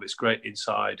wonderful pub. It's great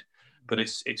inside, but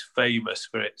it's famous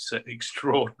for its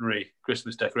extraordinary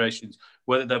Christmas decorations.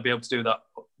 Whether they'll be able to do that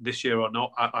this year or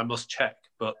not, I must check.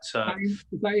 But is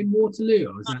that in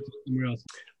Waterloo, or is that somewhere else?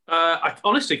 I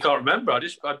honestly can't remember.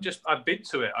 I've been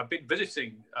to it. I've been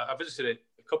visiting. I visited it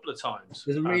a couple of times.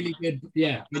 There's a really good,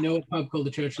 we know a pub called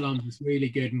the Church Alarms. It's really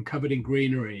good and covered in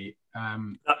greenery.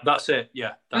 That's it.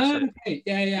 Yeah. That's it. Okay.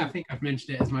 Yeah. I think I've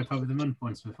mentioned it as my pub of the month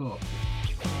once before.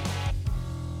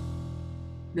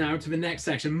 Now to the next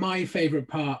section. My favourite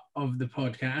part of the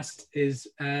podcast is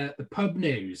the pub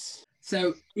news.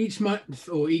 So each month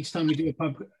or each time we do a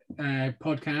pub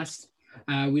podcast,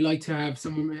 we like to have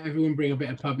everyone bring a bit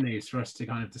of pub news for us to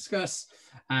kind of discuss.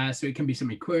 So it can be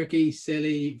something quirky,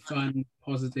 silly, fun,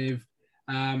 positive.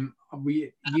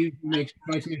 We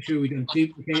try to make sure we don't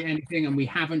duplicate anything, and we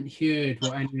haven't heard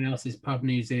what anyone else's pub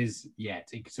news is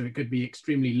yet. So it could be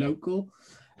extremely local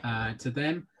to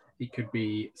them. It could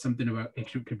be something about,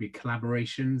 could be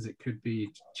collaborations. It could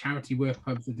be charity work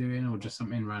pubs are doing, or just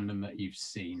something random that you've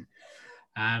seen.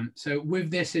 So with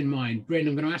this in mind, Bryn,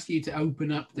 I'm going to ask you to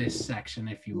open up this section,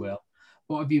 if you will.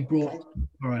 What have you brought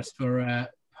for us for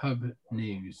pub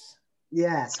news?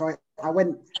 Yeah, so I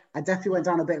definitely went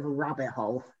down a bit of a rabbit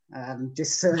hole,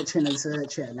 just searching and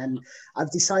searching. And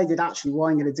I've decided actually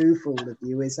what I'm going to do for all of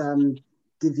you is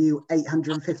give you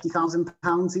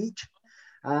 £850,000 each.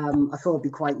 I thought it'd be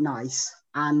quite nice,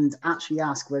 and actually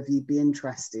ask whether you'd be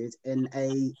interested in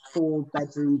a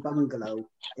 4-bedroom bungalow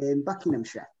in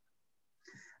Buckinghamshire.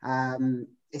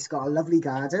 It's got a lovely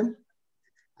garden.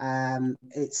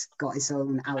 It's got its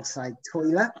own outside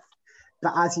toilet,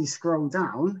 but as you scroll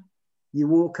down, you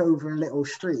walk over a little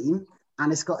stream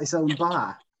and it's got its own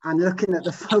bar. And looking at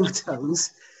the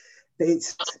photos,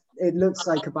 it looks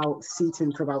like about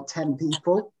seating for about 10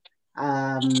 people.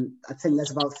 I think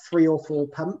there's about 3 or 4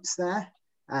 pumps there.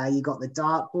 You got the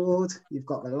dartboard, you've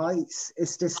got the lights.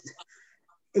 It's just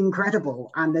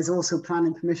incredible. And there's also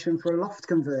planning permission for a loft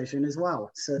conversion as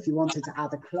well. So if you wanted to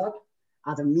add a club,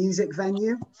 add a music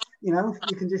venue, you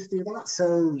can just do that.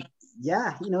 So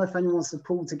yeah, if anyone wants to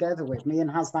pull together with me and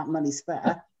has that money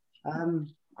spare, I'm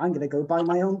going to go buy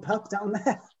my own pub down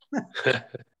there.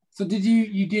 So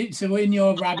so in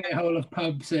your rabbit hole of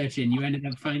pub searching, you ended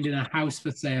up finding a house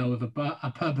for sale with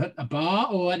a bar,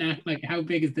 or like how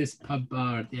big is this pub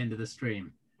bar at the end of the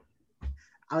stream?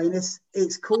 I mean,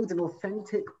 it's called an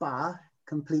authentic bar,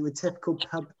 complete with typical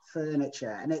pub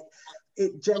furniture, and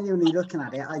it genuinely, looking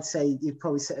at it, I'd say you'd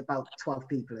probably sit about 12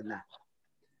 people in there.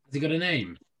 Has it got a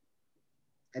name?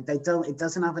 It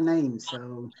doesn't have a name,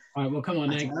 so. All right, well, come on,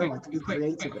 Nick.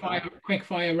 Quick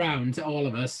fire round to all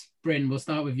of us. Bryn, we'll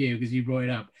start with you because you brought it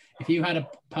up. If you had a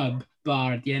pub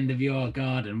bar at the end of your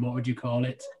garden, what would you call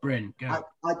it? Bryn, go.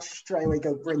 I'd straight away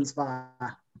go Bryn's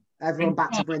Bar. Everyone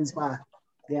back to Bryn's Bar.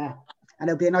 Yeah. And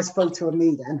it'll be a nice photo of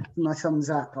me then, my thumbs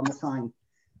up on the sign.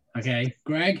 Okay,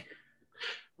 Greg?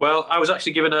 Well, I was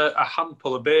actually given a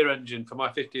handful of beer engine for my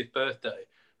 50th birthday,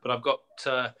 but I've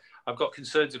got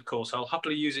concerns, of course. I'll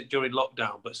happily use it during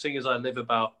lockdown, but seeing as I live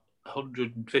about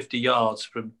 150 yards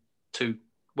from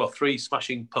 3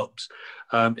 smashing pubs,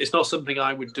 it's not something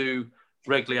I would do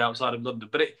regularly outside of London.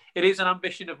 But it is an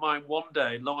ambition of mine one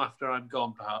day, long after I'm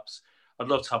gone, perhaps. I'd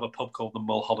love to have a pub called the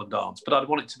Mulholland Arms, but I'd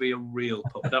want it to be a real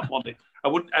pub. I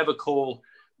wouldn't ever call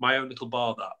my own little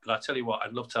bar that. But I tell you what,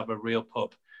 I'd love to have a real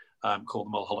pub called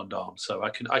the Mulholland Arms. So I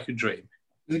can dream.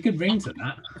 There's a good ring to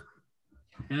that.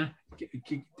 Yeah,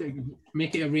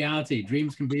 make it a reality.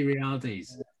 Dreams can be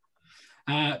realities.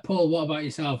 Paul, what about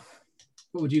yourself?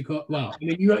 What would you call? Well, I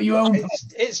mean, you own.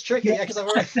 It's tricky because I've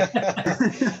already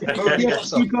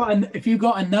if you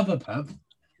got another pub,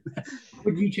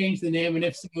 would you change the name? And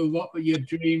if so, what would your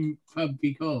dream pub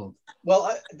be called?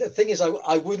 Well, the thing is,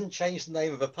 I wouldn't change the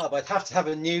name of a pub. I'd have to have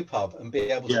a new pub and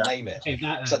be able to name it.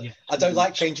 Okay, I don't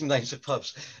like changing names of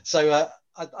pubs. So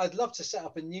I'd love to set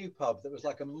up a new pub that was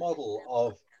like a model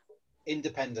of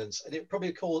independence, and it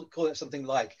probably call it something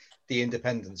like the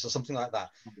Independence or something like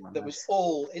that. That was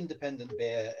all independent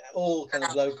beer, all kind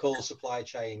of local supply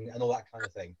chain and all that kind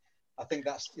of thing. I think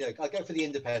that's, I'd go for the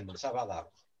Independence. How about that?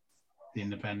 The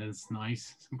Independence,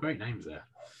 nice. Some great names there.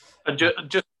 And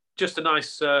just a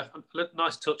nice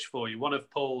touch for you. One of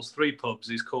Paul's 3 pubs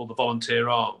is called the Volunteer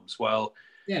Arms. Well,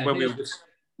 when we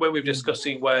were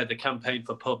discussing where the campaign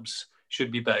for pubs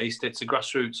should be based, it's a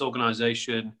grassroots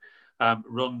organisation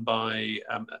run by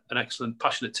an excellent,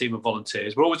 passionate team of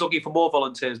volunteers. We're always looking for more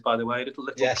volunteers, by the way. Little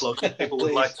yes. plug. People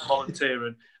would like to volunteer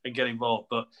and get involved.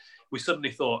 But we suddenly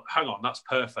thought, hang on, that's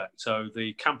perfect. So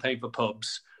the campaign for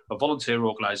pubs, a volunteer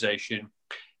organisation,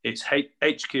 its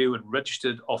HQ and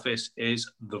registered office is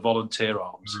the Volunteer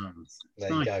Arms.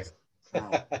 There you go.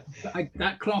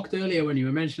 That clocked earlier when you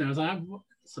were mentioning. I was like,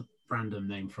 "What's a random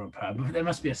name for a pub?" There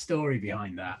must be a story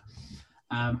behind that.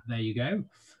 There you go.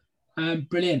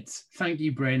 Brilliant. Thank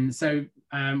you, Bryn. So,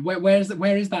 where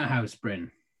is that house,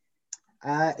 Bryn?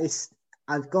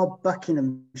 I've got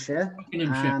Buckinghamshire,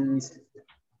 and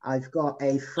I've got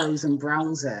a frozen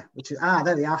browser, which is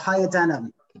there we are, Higher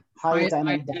Denham. Higher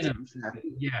Denham.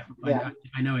 Yeah.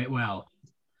 I know it well.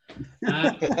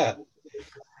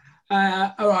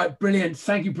 All right, brilliant.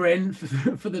 Thank you, Bryn,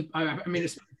 for the. I mean,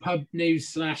 it's pub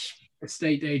news /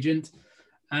 estate agent.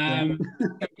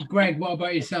 Greg, what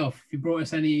about yourself? You brought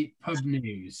us any pub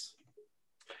news?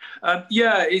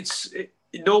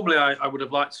 Normally I would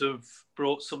have liked to have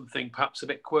brought something perhaps a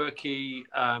bit quirky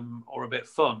or a bit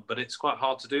fun, but it's quite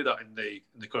hard to do that in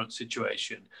the current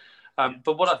situation.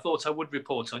 But what I thought I would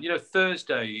report on,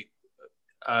 Thursday,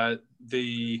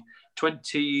 the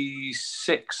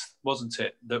 26th, wasn't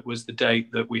it? That was the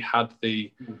date that we had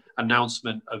the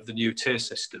announcement of the new tier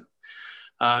system.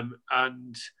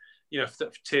 And,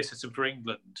 the tier system for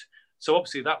England. So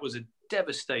obviously that was a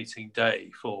devastating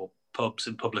day for pubs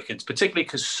and publicans, particularly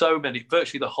because so many,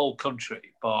 virtually the whole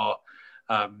country, bar,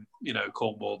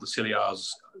 Cornwall, the Scilly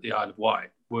Isles, the Isle of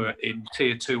Wight, were in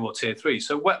tier 2 or tier 3.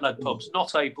 So wet-led pubs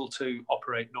not able to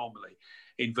operate normally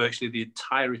in virtually the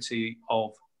entirety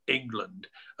of England,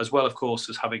 as well, of course,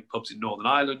 as having pubs in Northern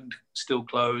Ireland still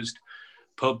closed,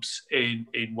 pubs in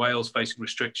Wales facing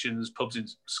restrictions, pubs in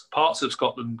parts of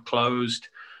Scotland closed,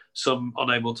 some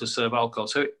unable to serve alcohol.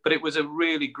 But it was a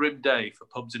really grim day for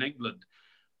pubs in England.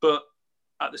 But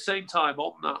at the same time,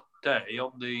 on that day,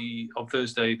 on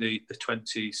Thursday, the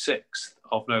 26th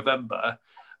of November,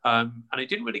 and it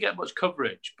didn't really get much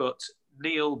coverage, but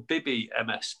Neil Bibby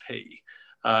MSP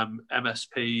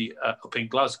up in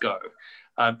Glasgow,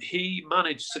 he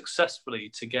managed successfully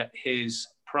to get his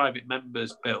private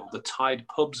members bill, the Tied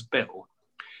Pubs Bill,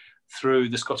 through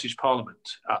the Scottish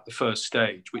Parliament at the first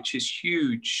stage, which is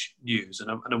huge news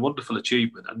and a wonderful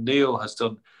achievement. And Neil has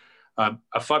done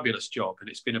a fabulous job, and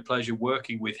it's been a pleasure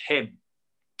working with him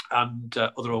and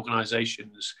other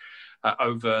organisations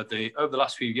over the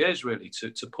last few years, really,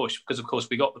 to push, because of course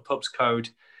we got the pubs code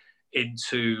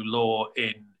into law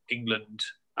in England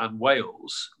and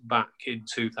Wales back in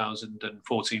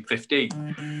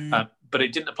 2014-15, but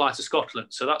it didn't apply to Scotland.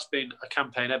 So that's been a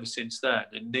campaign ever since then,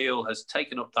 and Neil has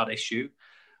taken up that issue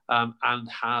and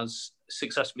has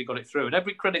successfully got it through. And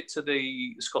every credit to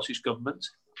the Scottish government.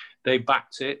 They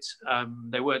backed it.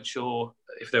 They weren't sure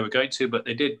if they were going to, but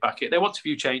they did back it. They want a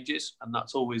few changes, and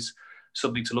that's always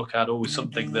something to look at, always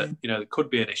something that could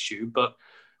be an issue. But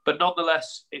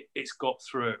nonetheless, it's got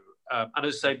through. And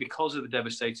as I say, because of the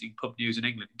devastating pub news in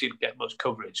England, it didn't get much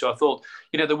coverage. So I thought,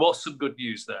 there was some good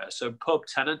news there. So pub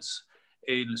tenants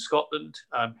in Scotland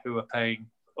who are paying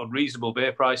unreasonable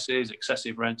beer prices,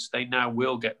 excessive rents, they now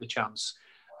will get the chance,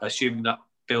 assuming that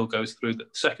bill goes through the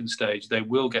second stage, they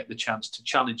will get the chance to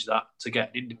challenge that, to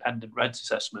get an independent rent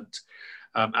assessment,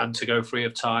 and to go free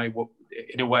of tie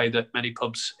in a way that many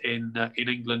pubs in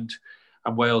England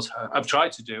and Wales have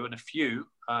tried to do, and a few,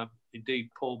 indeed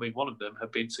Paul being one of them,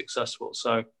 have been successful.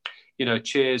 So,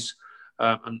 cheers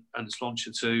and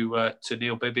sláinte to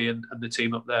Neil Bibby and the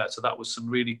team up there. So that was some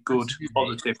really good,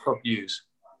 positive pub news.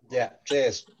 Yeah,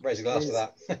 cheers. Raise a glass for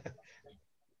that.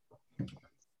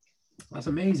 That's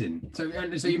amazing. So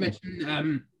you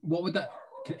mentioned what would that?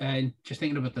 Just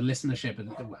thinking about the listenership, the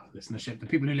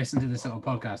people who listen to this little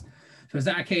podcast. So is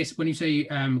that a case when you say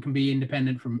can be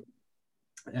independent from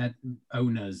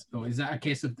owners, or is that a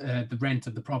case of the rent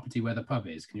of the property where the pub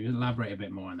is? Can you elaborate a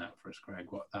bit more on that for us, Greg?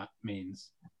 What that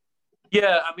means?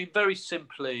 Yeah, I mean, very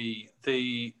simply,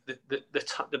 the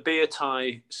beer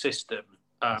tie system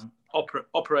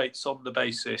operates on the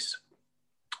basis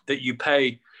that you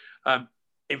pay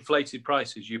inflated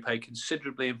prices. You pay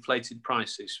considerably inflated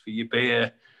prices for your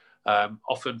beer,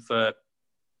 often for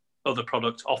other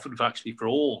products, often for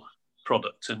all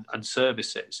products and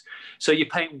services. So you're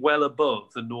paying well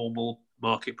above the normal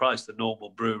market price, the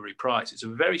normal brewery price. It's a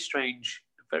very strange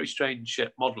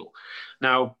model.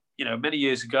 Now, many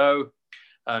years ago,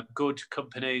 good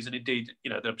companies, and indeed,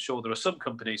 I'm sure there are some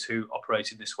companies who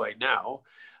operate in this way now,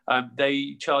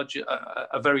 they charge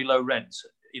a very low rent,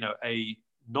 a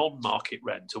non-market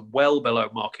rent, a well below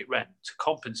market rent, to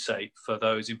compensate for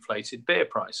those inflated beer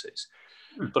prices.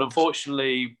 But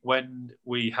unfortunately, when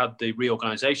we had the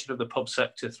reorganisation of the pub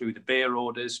sector through the beer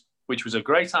orders, which was a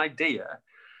great idea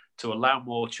to allow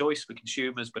more choice for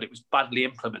consumers, but it was badly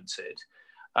implemented,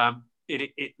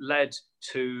 it led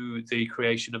to the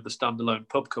creation of the standalone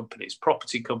pub companies,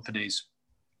 property companies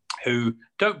who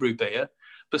don't brew beer,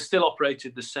 but still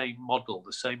operated the same model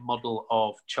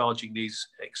of charging these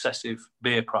excessive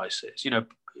beer prices,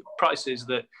 prices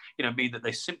that, mean that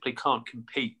they simply can't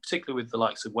compete, particularly with the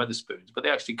likes of Wetherspoons, but they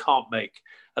actually can't make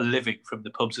a living from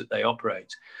the pubs that they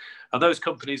operate. And those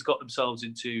companies got themselves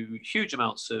into huge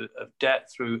amounts of debt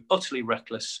through utterly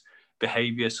reckless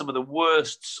behaviour, some of the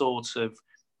worst sorts of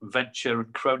venture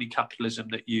and crony capitalism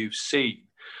that you've seen.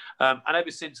 And ever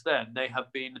since then, they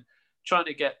have been trying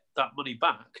to get that money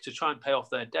back to try and pay off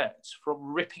their debts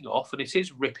from ripping off, and it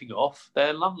is ripping off,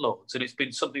 their landlords. And it's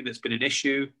been something that's been an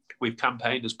issue. We've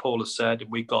campaigned, as Paul has said, and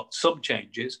we got some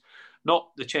changes, not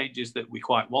the changes that we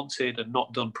quite wanted and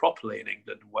not done properly in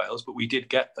England and Wales, but we did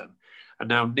get them. And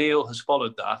now Neil has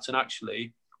followed that, and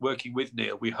actually working with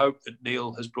Neil, we hope that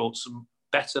Neil has brought some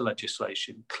better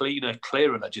legislation, cleaner,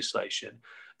 clearer legislation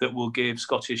that will give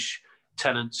Scottish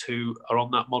tenants who are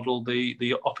on that model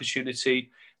the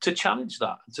opportunity to challenge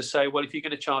that and to say, well, if you're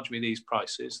going to charge me these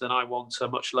prices, then I want a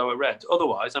much lower rent.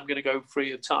 Otherwise, I'm going to go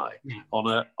free of tie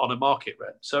on a market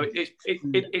rent. So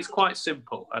it's quite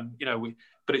simple, and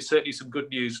but it's certainly some good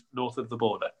news north of the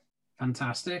border.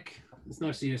 Fantastic. It's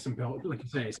nice to hear some, like you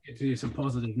say, it's good to hear some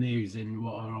positive news in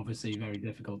what are obviously very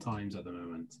difficult times at the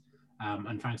moment.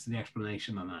 And thanks to the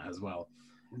explanation on that as well.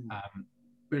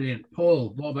 Brilliant.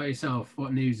 Paul, what about yourself?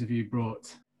 What news have you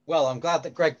brought? Well, I'm glad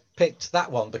that Greg picked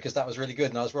that one, because that was really good.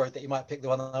 And I was worried that you might pick the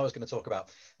one that I was going to talk about.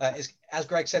 As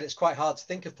Greg said, it's quite hard to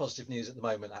think of positive news at the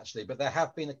moment, actually, but there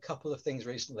have been a couple of things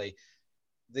recently.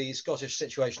 The Scottish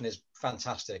situation is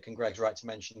fantastic, and Greg's right to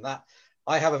mention that.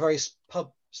 I have a very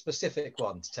pub-specific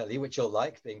one to tell you, which you'll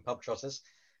like, being pub trotters.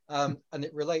 And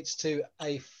it relates to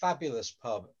a fabulous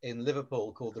pub in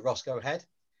Liverpool called the Roscoe Head.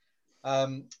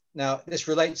 Now, this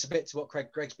relates a bit to what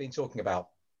Greg's been talking about.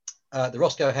 The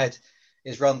Roscoe Head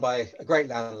is run by a great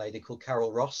landlady called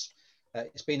Carol Ross.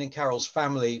 It's been in Carol's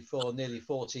family for nearly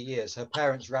 40 years. Her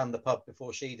parents ran the pub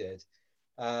before she did.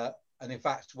 And in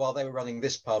fact, while they were running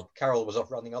this pub, Carol was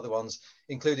off running other ones,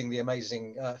 including the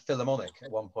amazing Philharmonic at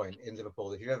one point in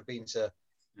Liverpool. If you've ever been to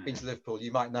Liverpool,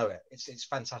 you might know it. It's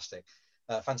fantastic,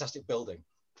 fantastic building.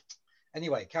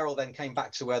 Anyway, Carol then came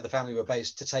back to where the family were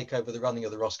based to take over the running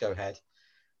of the Roscoe Head.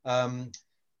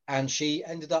 And she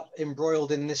ended up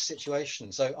embroiled in this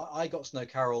situation. So I got to know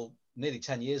Carol nearly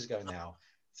 10 years ago now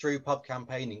through pub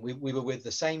campaigning. We were with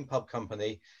the same pub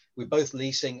company. We're both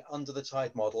leasing under the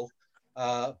Tide model,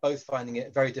 both finding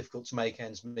it very difficult to make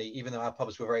ends meet. Even though our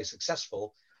pubs were very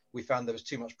successful, we found there was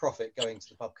too much profit going to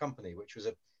the pub company, which is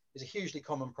a hugely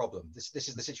common problem. This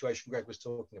is the situation Greg was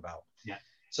talking about. Yeah.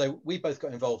 So we both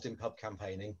got involved in pub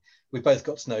campaigning. We both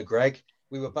got to know Greg.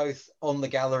 We were both on the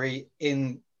gallery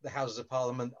in the Houses of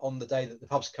Parliament on the day that the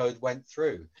Pubs Code went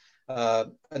through.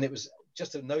 And it was,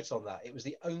 just a note on that, it was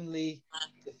the only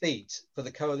defeat for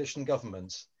the coalition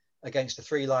government against a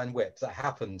 3-line whip that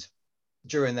happened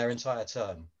during their entire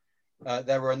term.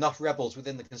 There were enough rebels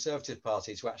within the Conservative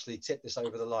Party to actually tip this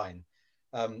over the line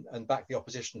and back the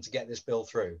opposition to get this bill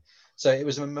through. So it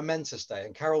was a momentous day,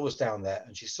 and Carol was down there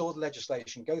and she saw the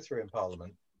legislation go through in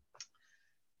Parliament.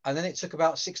 And then it took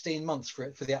about 16 months for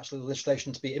the actual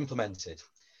legislation to be implemented.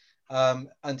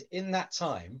 And in that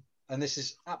time, and this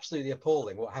is absolutely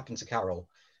appalling what happened to Carol,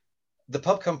 the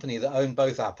pub company that owned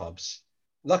both our pubs,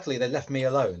 luckily they left me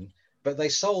alone, but they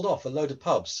sold off a load of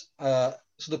pubs,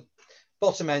 sort of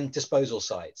bottom end disposal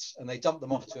sites, and they dumped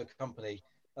them off to a company,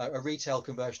 a retail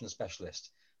conversion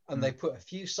specialist. And they put a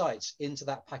few sites into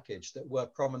that package that were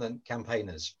prominent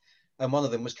campaigners. And one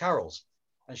of them was Carol's.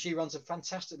 And she runs a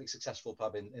fantastically successful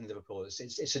pub in Liverpool.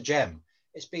 It's a gem.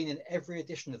 It's been in every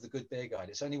edition of the Good Beer Guide.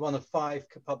 It's only one of 5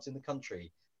 pubs in the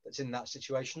country that's in that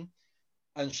situation.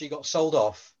 And she got sold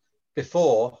off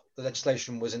before the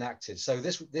legislation was enacted. So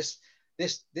this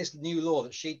new law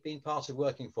that she'd been part of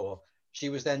working for, she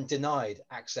was then denied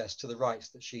access to the rights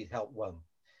that she'd helped won.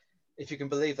 If you can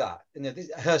believe that.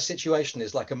 Her situation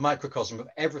is like a microcosm of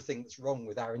everything that's wrong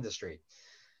with our industry.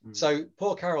 So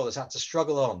poor Carol has had to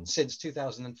struggle on since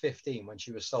 2015 when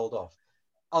she was sold off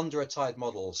under a Tide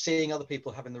model, seeing other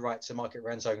people having the right to market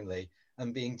rents only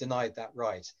and being denied that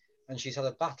right. And she's had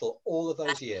a battle all of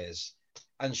those years.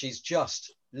 And she's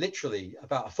just literally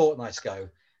about a fortnight ago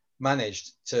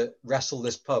managed to wrestle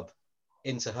this pub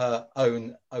into her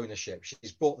own ownership.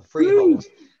 She's bought the freehold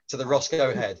to the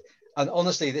Roscoe Head. And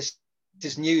honestly, this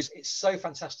news, it's so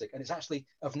fantastic, and it's actually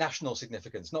of national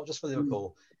significance, not just for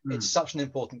Liverpool. It's such an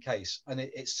important case, and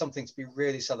it's something to be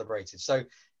really celebrated. So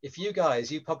if you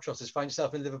guys, you pub trotters, find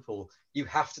yourself in Liverpool, you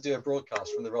have to do a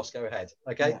broadcast from the Roscoe Head,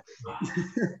 okay?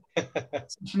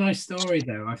 Such a nice story,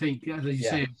 though. I think, as you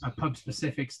say, a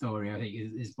pub-specific story, I think,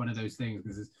 is one of those things,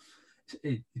 because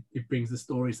it brings the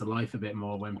stories to life a bit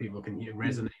more when people can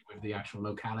resonate with the actual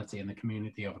locality and the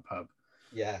community of a pub.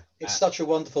 Yeah, it's such a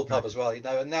wonderful pub as well,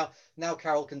 and now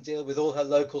Carol can deal with all her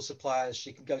local suppliers.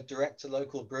 She can go direct to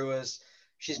local brewers.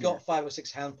 She's got 5 or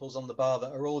 6 handfuls on the bar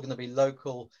that are all going to be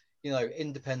local,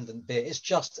 independent beer. It's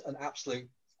just an absolute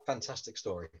fantastic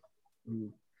story.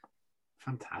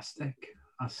 Fantastic.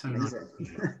 That's so nice.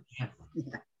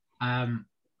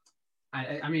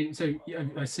 I mean, so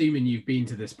assuming you've been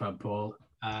to this pub, Paul.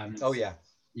 Oh yeah.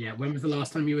 Yeah. When was the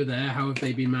last time you were there? How have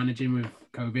they been managing with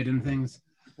COVID and things?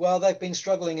 Well, they've been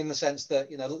struggling in the sense that,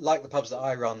 like the pubs that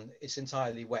I run, it's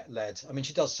entirely wet led. I mean,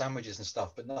 she does sandwiches and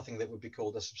stuff, but nothing that would be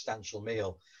called a substantial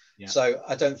meal. Yeah. So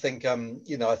I don't think, I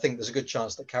think there's a good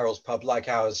chance that Carol's pub, like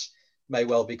ours, may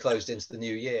well be closed into the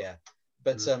new year.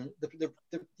 But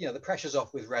the pressure's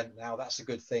off with rent now. That's a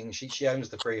good thing. She owns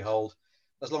the freehold.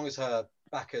 As long as her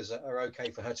backers are okay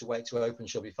for her to wait to open,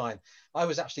 she'll be fine. I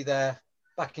was actually there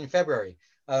back in February,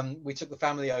 We took the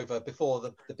family over before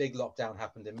the big lockdown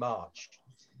happened in March.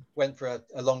 Went for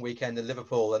a long weekend in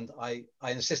Liverpool, and I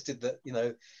insisted that, you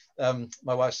know,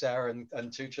 my wife Sarah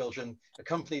and 2 children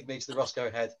accompanied me to the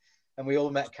Roscoe Head, and we all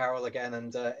met Carol again,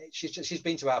 and she's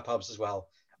been to our pubs as well.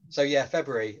 So yeah,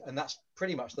 February, and that's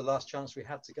pretty much the last chance we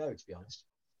had to go, to be honest.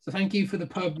 So thank you for the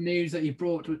pub news that you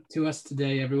brought to us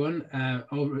today, everyone.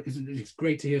 It's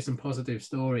great to hear some positive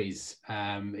stories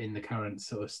in the current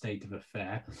sort of state of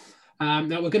affair.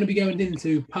 Now we're going to be going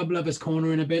into Pub Lovers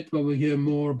Corner in a bit, where we'll hear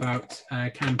more about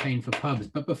Campaign for Pubs.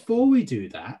 But before we do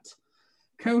that,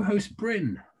 co-host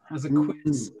Bryn has a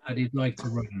quiz that he'd like to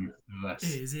run with us.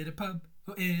 Is it a pub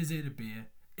or is it a beer?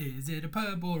 Is it a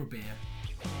pub or a beer?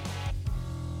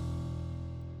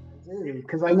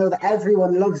 Because I know that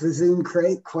everyone loves the Zoom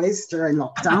quiz during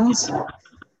lockdowns.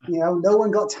 You know, no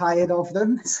one got tired of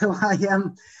them. So I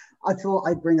thought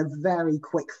I'd bring a very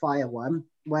quick fire one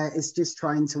where it's just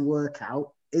trying to work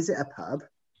out, is it a pub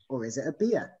or is it a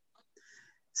beer?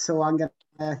 So I'm going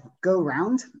to go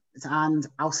round, and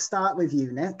I'll start with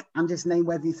you, Nick, and just name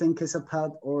whether you think it's a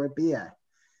pub or a beer.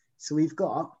 So we've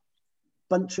got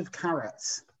Bunch of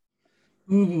Carrots.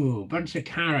 Ooh, Bunch of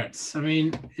Carrots. I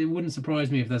mean, it wouldn't surprise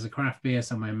me if there's a craft beer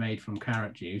somewhere made from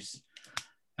carrot juice.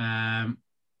 But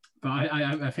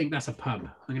I think that's a pub.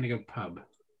 I'm going to go pub.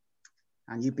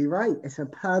 And you'd be right. It's a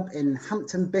pub in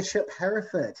Hampton Bishop,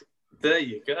 Hereford. There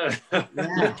you go.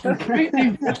 Yeah. Great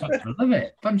name. I love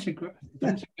it. Bunch of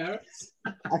Carrots.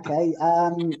 Okay.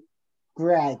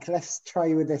 Greg, let's try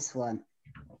you with this one.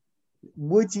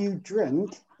 Would you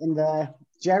drink in the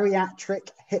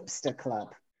Geriatric Hipster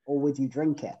Club, or would you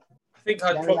drink it? I think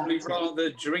I'd probably rather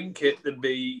drink it than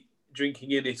be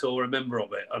drinking in it or a member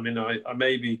of it. I mean, I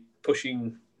may be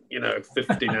pushing,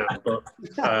 50 now, but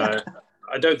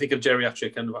I don't think I'm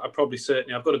geriatric, and I've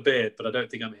got a beard, but I don't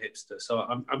think I'm a hipster. So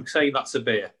I'm saying that's a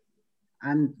beer.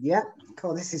 And yeah,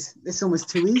 cool. This is almost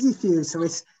too easy for you. So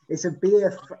it's a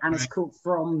beer, and it's called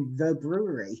From the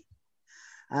Brewery.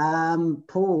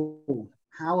 Paul,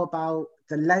 how about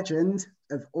the legend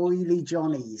of Oily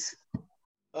Johnny's?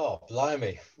 Oh,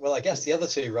 blimey. Well, I guess the other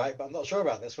 2, right? But I'm not sure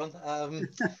about this one.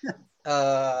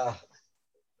 The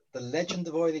legend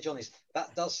of Oily Johnny's.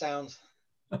 That does sound...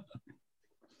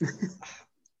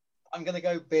 I'm going to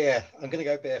go beer. I'm going to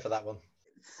go beer for that one.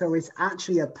 So it's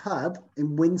actually a pub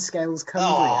in Windscales,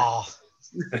 Cumbria.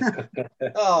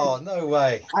 Oh, no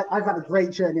way. I've had a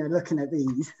great journey of looking at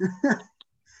these.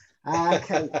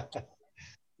 Okay.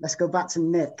 Let's go back to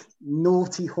Nick.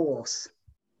 Naughty Horse.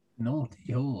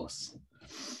 Naughty Horse.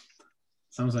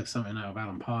 Sounds like something out of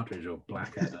Alan Partridge or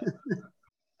Blackadder.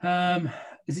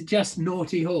 Is it just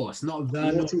Naughty Horse, not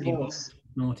the Naughty Horse?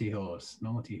 Naughty Horse.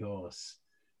 Naughty Horse.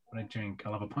 What I drink?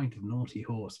 I'll have a pint of Naughty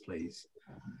Horse, please.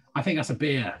 I think that's a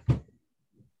beer.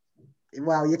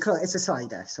 Well, you're close. It's a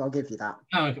cider, so I'll give you that.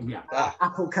 Oh, yeah.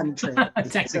 Apple Country.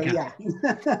 So, yeah.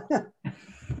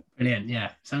 Brilliant.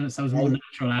 Yeah. Sounds more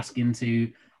natural asking to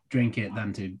drink it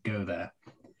than to go there.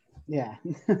 Yeah.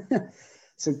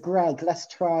 So, Greg, let's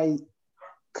try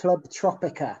Club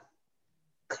Tropica.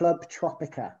 Club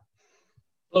Tropica.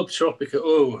 Club Tropica.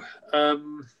 Oh,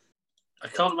 I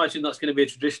can't imagine that's going to be a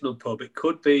traditional pub. It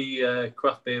could be a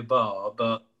craft beer bar,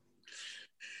 but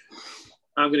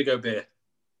I'm going to go beer.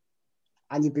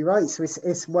 And you'd be right. So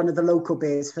it's one of the local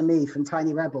beers for me from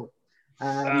Tiny Rebel.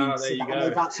 There you go.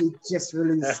 They've actually just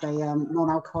released a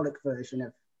non-alcoholic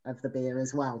version of the beer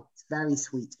as well. It's very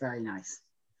sweet, very nice.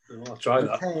 I'll try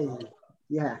that. Okay,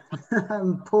 yeah.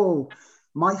 Paul,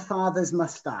 My Father's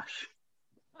Mustache.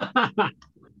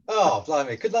 Oh,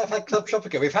 blimey. Could that have had Club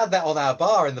Tropica? We've had that on our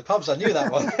bar in the pubs. I knew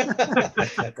that one.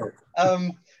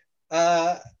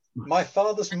 My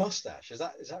Father's Mustache. Is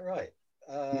that right?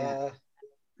 Yeah.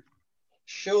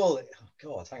 Surely. Oh,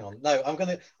 God, hang on. No, I'm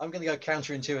gonna go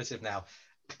counterintuitive now.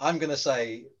 I'm gonna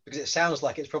say, because it sounds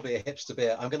like it's probably a hipster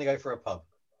beer, I'm gonna go for a pub.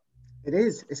 It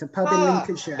is. It's a pub in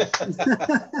Lincolnshire.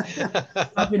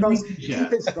 Pub in Lincolnshire.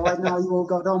 I know you all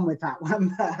got on with that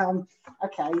one.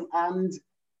 Okay, and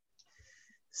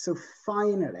so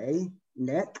finally,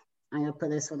 Nick, I'm going to put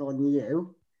this one on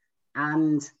you.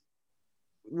 And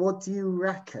what do you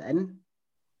reckon?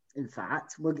 In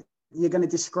fact, you're going to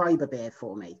describe a beer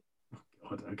for me.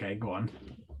 God, okay, go on.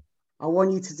 I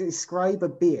want you to describe a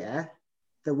beer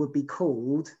that would be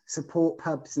called Support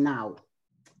Pubs Now.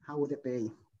 How would it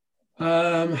be?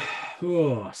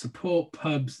 Support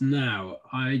Pubs Now.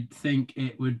 I think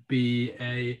it would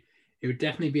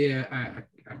definitely be a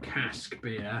cask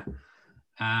beer.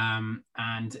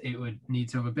 And it would need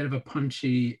to have a bit of a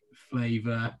punchy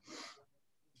flavour,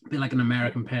 a bit like an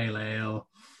American Pale Ale.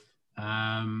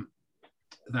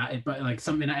 but like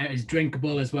something that is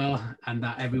drinkable as well, and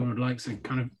that everyone would like. So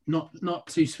kind of not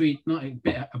too sweet, not a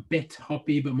bit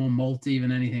hoppy, but more malty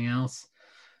than anything else.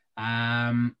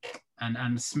 And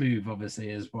smooth,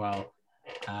 obviously, as well.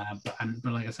 But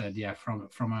like I said, yeah, from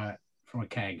a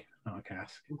keg, not a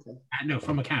cask. Okay. No,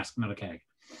 from a cask, not a keg.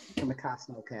 From a cask,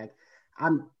 not a keg.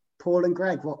 Paul and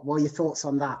Greg, what are your thoughts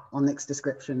on that, on Nick's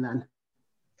description then?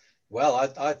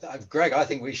 Well, Greg, I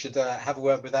think we should have a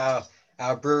word with our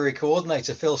brewery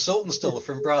coordinator, Phil Saltonstall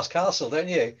from Brass Castle, don't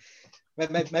you?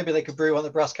 Maybe they could brew one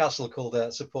at Brass Castle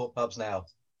called Support Pubs Now.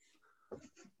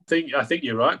 I think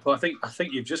you're right, but I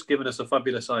think you've just given us a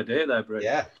fabulous idea there, Brett.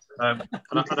 Yeah. And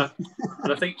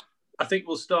I think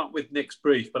we'll start with Nick's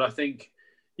brief, but I think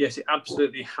yes, it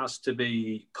absolutely has to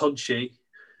be punchy,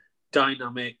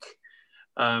 dynamic,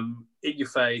 in your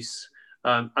face,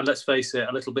 and let's face it,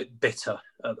 a little bit bitter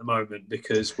at the moment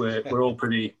because we're all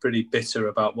pretty bitter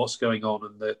about what's going on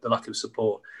and the lack of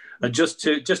support. And just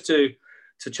to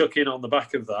chuck in on the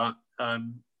back of that,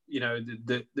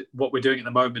 what we're doing at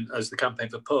the moment as the Campaign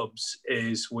for Pubs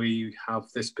is we have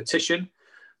this petition,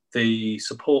 the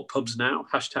Support Pubs Now,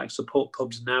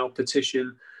 #SupportPubsNow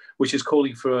petition, which is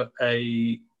calling for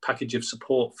a package of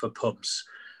support for pubs.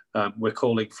 We're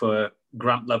calling for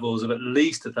grant levels of at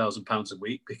least £1,000 a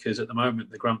week because at the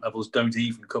moment the grant levels don't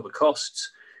even cover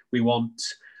costs. We want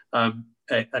an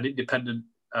independent,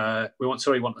 we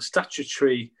want a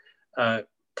statutory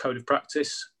code of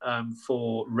practice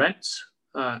for rents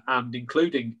and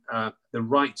including the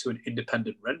right to an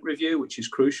independent rent review, which is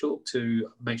crucial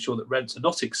to make sure that rents are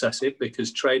not excessive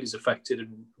because trade is affected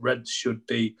and rents should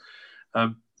be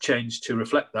changed to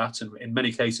reflect that, and in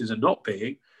many cases are not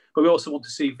being. But we also want to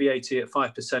see VAT at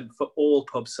 5% for all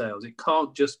pub sales. It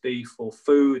can't just be for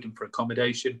food and for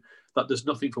accommodation. That does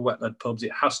nothing for wet-led pubs.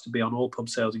 It has to be on all pub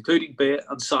sales, including beer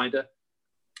and cider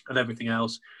and everything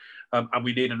else. And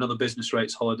we need another business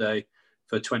rates holiday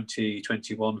for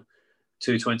 2021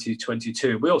 to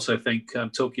 2022. We also think,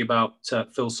 talking about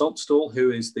Phil Saltonstall,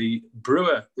 who is the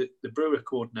brewer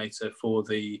coordinator for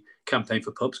the Campaign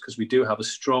for Pubs, because we do have a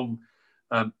strong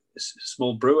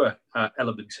small brewer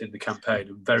element in the campaign.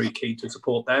 I'm very keen to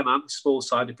support them and small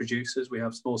cider producers. We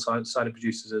have small cider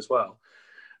producers as well.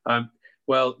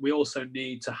 Well, we also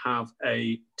need to have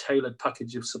a tailored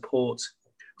package of support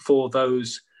for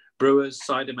those brewers,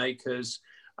 cider makers,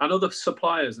 and other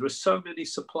suppliers. There are so many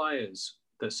suppliers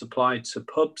that supply to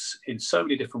pubs in so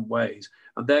many different ways,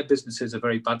 and their businesses are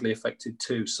very badly affected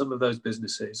too. Some of those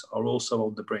businesses are also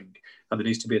on the brink, and there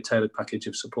needs to be a tailored package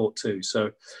of support too.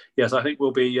 So, yes, I think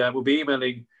we'll be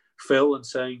emailing Phil and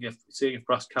seeing if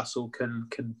Brass Castle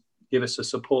can give us a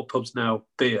Support Pubs Now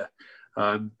beer.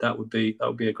 That would be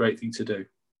a great thing to do.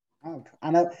 Oh,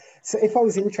 and so if I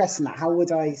was interested in that, how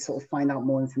would I sort of find out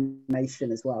more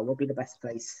information as well? What would be the best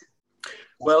place?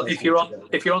 Well, if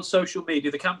you're on social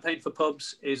media, the Campaign for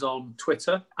Pubs is on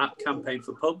Twitter @Campaign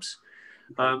for Pubs,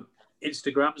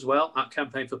 Instagram as well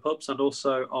 @Campaign for Pubs, and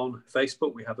also on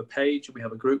Facebook. We have a page and we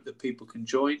have a group that people can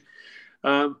join,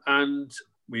 and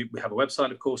we have a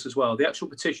website, of course, as well. The actual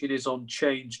petition is on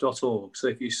change.org. So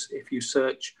if you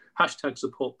search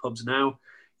 #SupportPubsNow,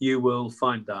 you will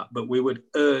find that. But we would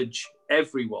urge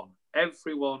everyone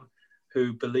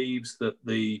who believes that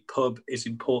the pub is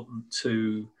important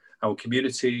to our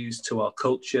communities, to our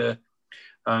culture,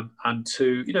 and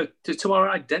to our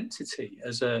identity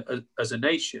as a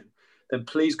nation, then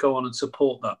please go on and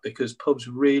support that, because pubs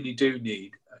really do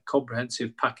need a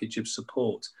comprehensive package of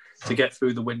support to get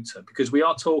through the winter. Because we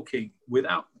are talking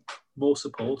without more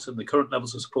support, and the current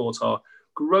levels of support are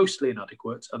grossly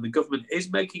inadequate, and the government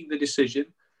is making the decision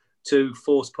to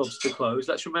force pubs to close.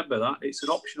 Let's remember that it's an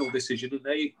optional decision, and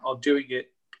they are doing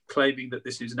it claiming that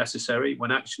this is necessary,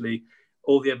 when actually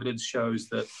all the evidence shows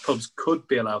that pubs could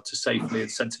be allowed to safely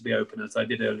and sensibly open, as they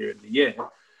did earlier in the year.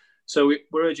 So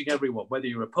we're urging everyone, whether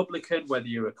you're a publican, whether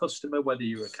you're a customer, whether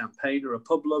you're a campaigner, a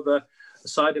pub lover, a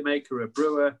cider maker, a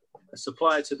brewer, a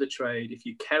supplier to the trade, if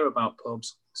you care about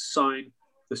pubs, sign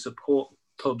the Support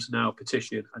Pubs Now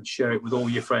petition and share it with all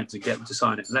your friends and get them to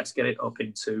sign it. Let's get it up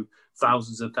into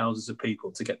thousands and thousands of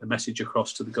people to get the message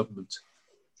across to the government.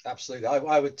 Absolutely.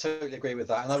 I would totally agree with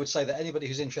that. And I would say that anybody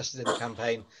who's interested in the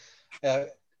campaign,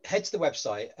 head to the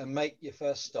website and make your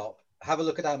first stop. Have a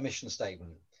look at our mission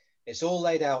statement. It's all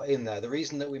laid out in there. The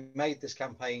reason that we made this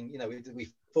campaign,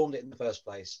 we formed it in the first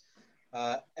place.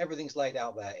 Everything's laid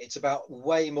out there. It's about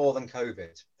way more than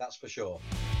COVID, that's for sure.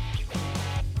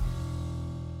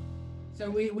 So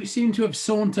we seem to have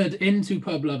sauntered into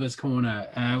Pub Lovers Corner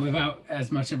without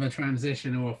as much of a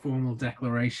transition or a formal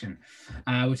declaration,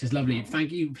 which is lovely.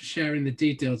 Thank you for sharing the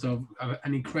details of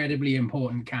an incredibly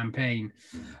important campaign.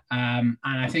 And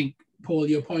I think Paul,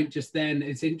 your point just then,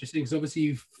 it's interesting because obviously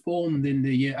you formed in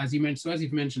the year, as you mentioned, so as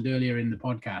you've mentioned earlier in the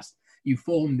podcast, you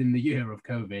formed in the year of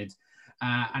COVID.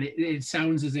 And it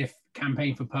sounds as if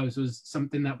Campaign for Pubs was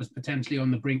something that was potentially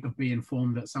on the brink of being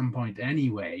formed at some point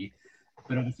anyway.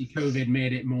 But obviously COVID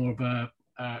made it more of a,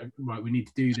 right, we need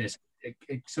to do this.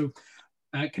 So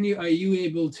are you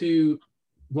able to,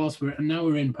 whilst we're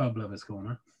in Pub Lovers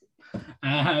Corner,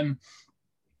 so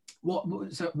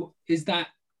is that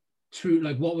true?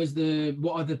 Like, what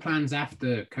are the plans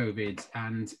after COVID,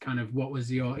 and kind of what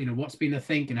was your, what's been the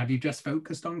thinking? Have you just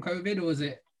focused on COVID, or is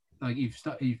it like you've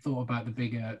thought about the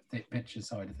bigger picture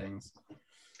side of things?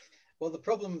 Well, the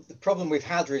problem we've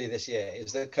had really this year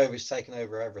is that COVID's taken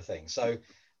over everything. So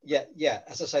yeah,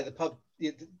 as I say,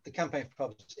 the Campaign for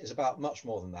Pubs is about much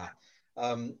more than that.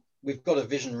 We've got a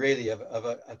vision really of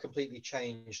a completely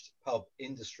changed pub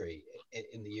industry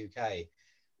in the UK,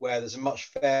 where there's a much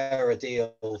fairer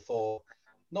deal for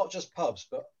not just pubs,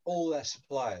 but all their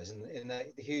suppliers in the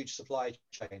huge supply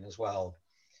chain as well.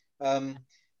 And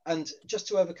just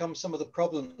to overcome some of the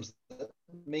problems that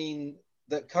mean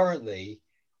that currently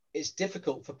it's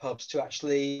difficult for pubs to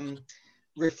actually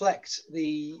reflect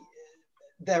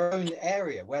their own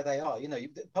area where they are.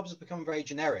 Pubs have become very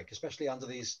generic, especially under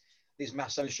these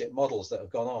mass ownership models that have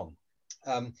gone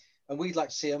on. And we'd like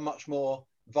to see a much more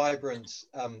vibrant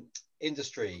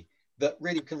industry that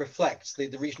really can reflect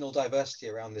the regional diversity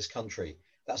around this country.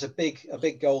 That's a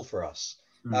big goal for us,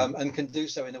 and can do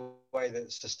so in a way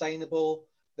that's sustainable,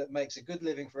 that makes a good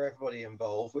living for everybody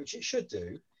involved, which it should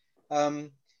do. And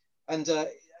a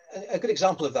good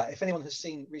example of that, if anyone has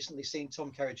recently seen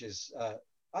Tom Kerridge's,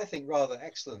 I think, rather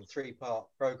excellent 3-part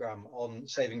program on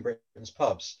saving Britain's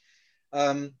pubs.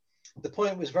 The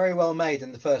point was very well made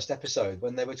in the first episode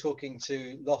when they were talking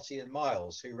to Lottie and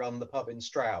Miles, who run the pub in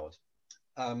Stroud.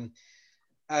 And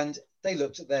they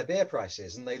looked at their beer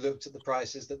prices, and they looked at the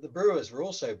prices that the brewers were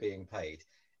also being paid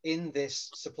in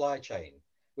this supply chain,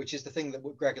 which is the thing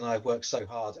that Greg and I have worked so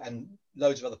hard, and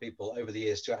loads of other people over the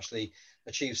years, to actually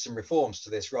achieve some reforms to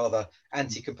this rather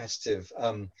anti-competitive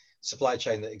supply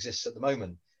chain that exists at the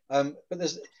moment. But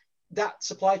that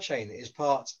supply chain is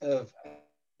part of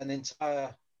an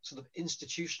entire sort of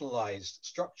institutionalized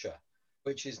structure,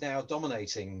 which is now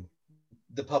dominating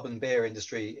the pub and beer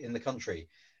industry in the country.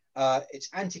 It's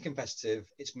anti-competitive,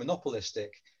 it's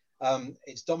monopolistic,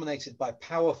 it's dominated by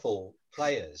powerful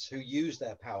players who use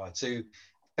their power to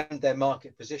defend their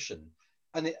market position,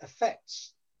 and it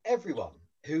affects everyone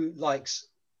who likes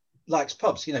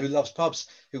pubs, who loves pubs,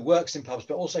 who works in pubs,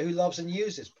 but also who loves and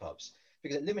uses pubs,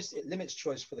 because it limits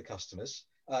choice for the customers.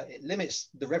 It limits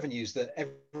the revenues that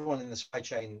everyone in the supply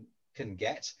chain can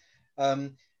get.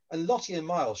 And Lottie and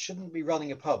Miles shouldn't be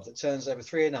running a pub that turns over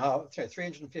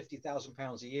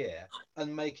 £350,000 a year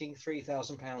and making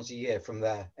 £3,000 a year from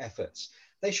their efforts.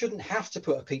 They shouldn't have to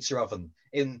put a pizza oven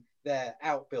in their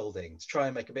outbuilding to try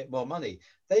and make a bit more money.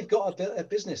 They've got a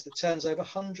business that turns over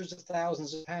hundreds of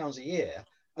thousands of pounds a year,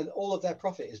 and all of their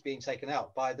profit is being taken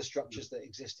out by the structures that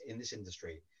exist in this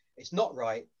industry. It's not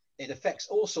right. It affects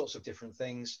all sorts of different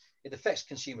things. It affects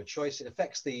consumer choice. It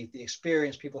affects the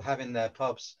experience people have in their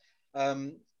pubs.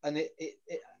 And it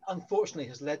unfortunately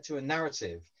has led to a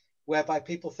narrative whereby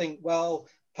people think, well,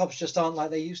 pubs just aren't like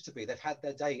they used to be. They've had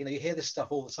their day. You hear this stuff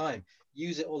all the time.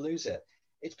 Use it or lose it.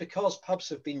 It's because pubs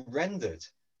have been rendered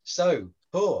so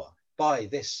poor by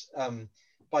this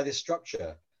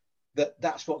structure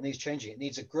that's what needs changing. It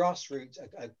needs a grassroots,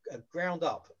 a ground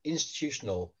up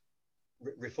institutional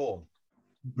reform.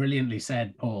 Brilliantly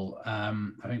said, Paul. I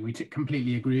think we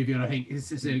completely agree with you. And I think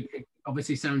this is it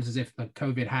obviously sounds as if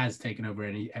COVID has taken over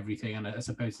everything. And I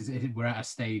suppose we're at a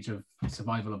stage of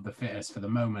survival of the fittest for the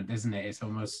moment, isn't it? It's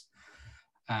almost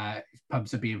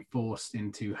pubs are being forced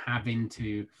into having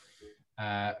to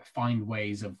find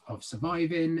ways of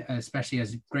surviving, especially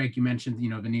as Greg, you mentioned,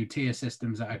 the new tier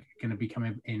systems that are going to be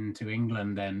coming into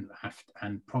England and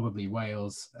probably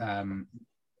Wales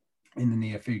in the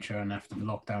near future and after the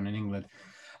lockdown in England.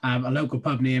 A local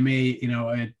pub near me,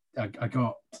 I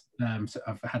got,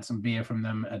 I've had some beer from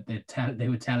them. They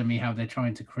were telling me how they're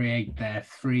trying to create their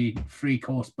free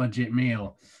course budget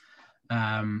meal,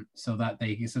 so that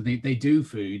they do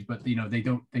food, but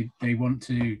they want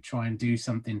to try and do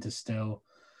something to still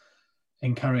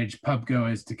encourage pub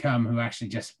goers to come who actually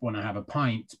just want to have a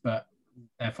pint, but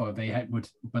therefore they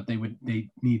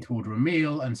need to order a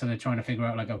meal, and so they're trying to figure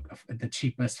out the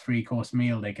cheapest free course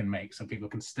meal they can make so people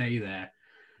can stay there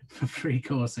for 3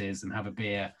 courses and have a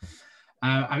beer.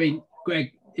 I mean,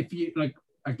 Greg, if you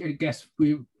I guess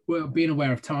we're being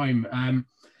aware of time.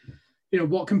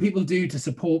 What can people do to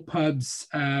support pubs?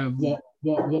 What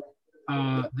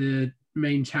are the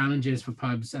main challenges for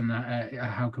pubs, and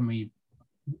how can we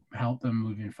help them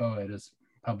moving forward as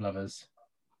pub lovers?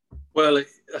 Well,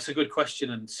 that's a good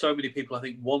question, and so many people I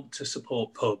think want to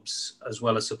support pubs as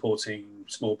well as supporting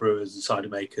small brewers and cider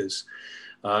makers.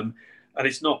 And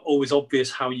it's not always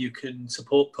obvious how you can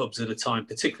support pubs at a time,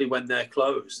 particularly when they're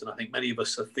closed. And I think many of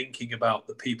us are thinking about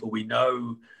the people we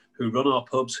know who run our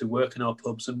pubs, who work in our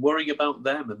pubs, and worrying about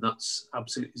them. And that's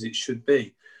absolutely as it should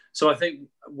be. So I think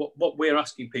what we're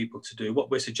asking people to do,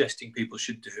 what we're suggesting people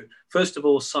should do, first of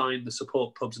all, sign the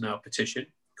Support Pubs Now petition,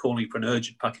 calling for an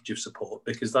urgent package of support,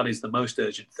 because that is the most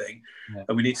urgent thing. Yeah.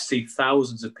 And we need to see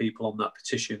thousands of people on that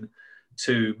petition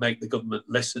to make the government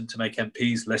listen, to make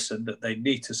MPs listen, that they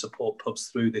need to support pubs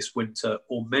through this winter,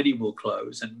 or many will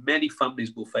close and many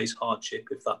families will face hardship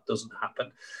if that doesn't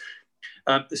happen.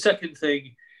 The second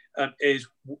thing is,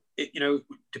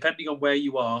 depending on where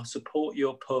you are, support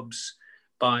your pubs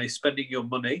by spending your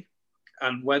money.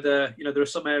 And whether, there are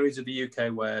some areas of the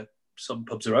UK where some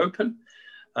pubs are open.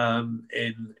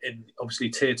 In obviously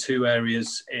tier 2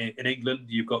 areas in England,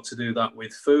 you've got to do that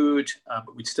with food,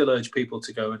 but we'd still urge people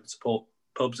to go and support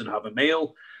pubs and have a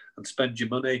meal and spend your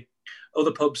money.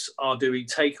 Other pubs are doing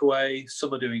takeaway.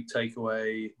 Some are doing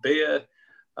takeaway beer.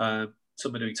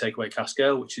 Some are doing takeaway cask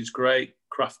ale, which is great,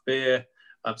 craft beer.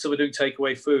 Some are doing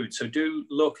takeaway food. So do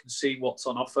look and see what's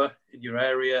on offer in your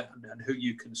area and who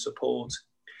you can support.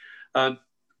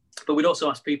 But we'd also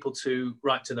ask people to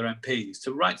write to their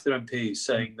MPs,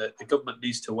 saying that the government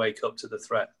needs to wake up to the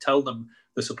threat, tell them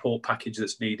the support package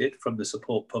that's needed from the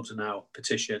Support Pubs Now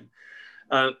petition,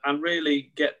 and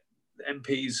really get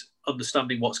MPs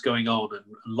understanding what's going on and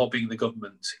lobbying the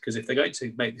government. Because if they're going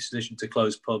to make the decision to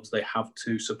close pubs, they have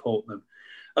to support them.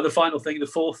 And the final thing, the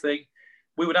fourth thing,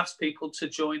 we would ask people to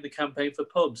join the Campaign for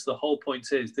Pubs. The whole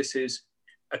point is this is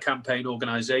a campaign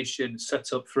organisation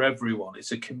set up for everyone.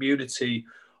 It's a community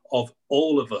of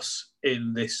all of us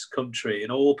in this country,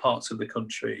 in all parts of the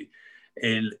country,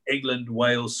 in England,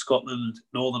 Wales, Scotland,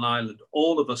 Northern Ireland,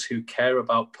 all of us who care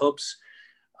about pubs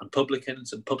and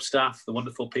publicans and pub staff, the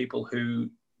wonderful people who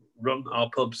run our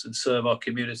pubs and serve our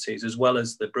communities, as well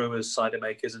as the brewers, cider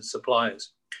makers and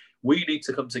suppliers. We need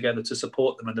to come together to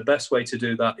support them, and the best way to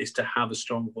do that is to have a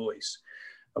strong voice.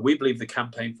 And we believe the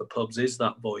Campaign for Pubs is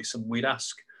that voice, and we'd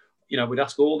ask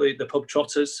all the pub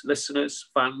trotters, listeners,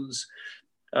 fans,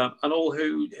 and all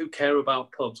who care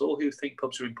about pubs, all who think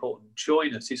pubs are important,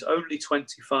 join us. It's only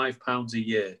 £25 a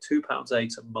year,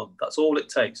 £2.8 a month. That's all it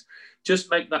takes. Just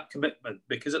make that commitment,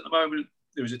 because at the moment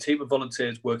there is a team of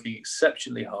volunteers working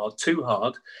exceptionally hard, too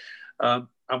hard,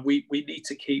 and we need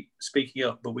to keep speaking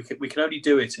up. But we can only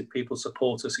do it if people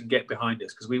support us and get behind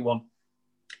us, because we want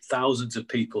thousands of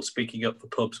people speaking up for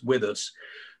pubs with us.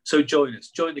 So join us,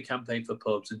 join the Campaign for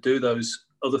Pubs, and do those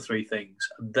other three things.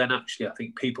 And then actually, I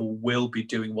think people will be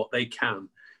doing what they can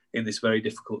in this very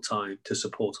difficult time to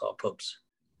support our pubs.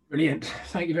 Brilliant.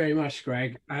 Thank you very much,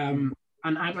 Greg. And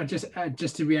I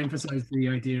just to re-emphasize the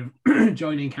idea of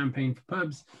joining Campaign for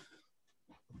Pubs,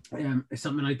 it's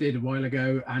something I did a while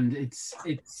ago, and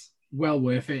it's well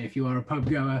worth it if you are a pub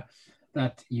goer,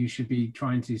 that you should be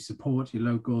trying to support your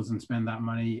locals and spend that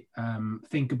money.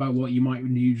 Think about what you might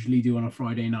usually do on a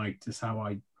Friday night. That's how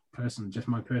my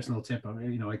personal tip.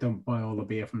 I don't buy all the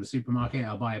beer from the supermarket.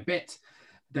 I'll buy a bit,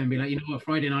 then be like,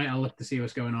 Friday night I'll look to see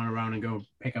what's going on around and go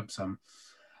pick up some.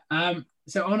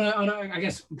 So I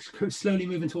guess slowly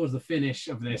moving towards the finish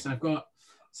of this, I've got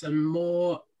some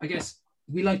more. I guess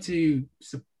we like to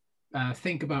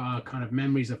think about our kind of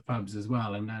memories of pubs as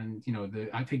well, and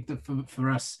I think that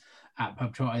for us at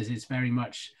Pub Trotters, it's very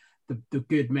much the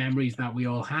good memories that we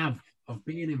all have of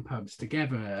being in pubs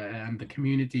together, and the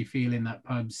community feeling that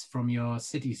pubs, from your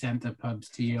city centre pubs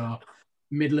to your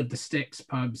middle of the sticks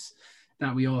pubs,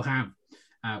 that we all have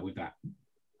with that.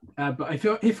 But I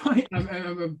feel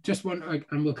I just want,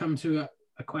 and we'll come to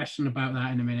a question about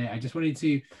that in a minute. I just wanted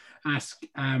to ask,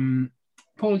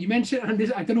 Paul, you mentioned,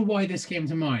 and I don't know why this came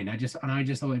to mind. I just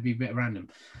thought it'd be a bit random.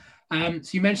 So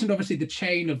you mentioned obviously the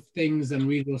chain of things and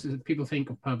resources. People think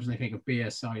of pubs and they think of beer,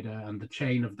 cider, and the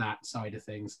chain of that side of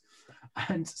things.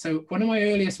 And so one of my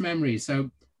earliest memories. So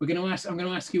I'm going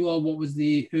to ask you all, what was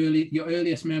your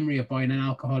earliest memory of buying an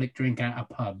alcoholic drink at a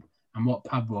pub, and what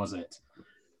pub was it?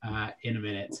 In a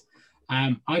minute.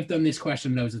 I've done this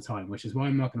question loads of time, which is why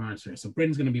I'm not going to answer it. So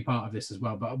Bryn's going to be part of this as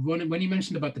well. But when you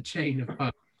mentioned about the chain of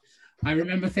pubs, I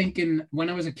remember thinking when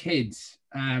I was a kid,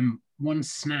 one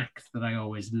snack that I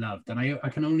always loved, and I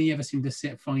can only ever seem to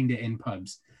find it in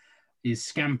pubs, is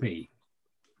scampi.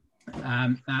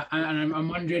 And I'm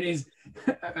wondering,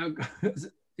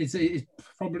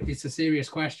 it's a serious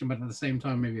question, but at the same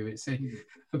time maybe a bit silly.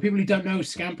 For people who don't know,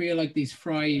 scampi are like these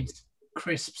fried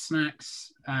crisp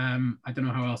snacks. I don't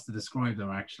know how else to describe them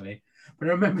actually, but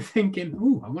I remember thinking,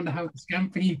 "Ooh, I wonder how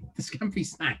the Scampi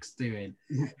snacks doing."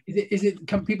 Is it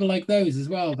people like those as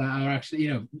well that are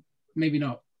actually, maybe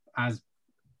not as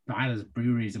bad as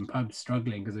breweries and pubs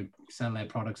struggling because they sell their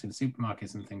products in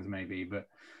supermarkets and things maybe, but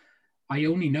I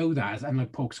only know that and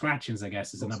like pork scratchings, I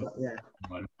guess, is another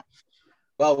one.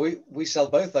 Well, we sell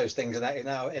both those things in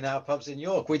our pubs in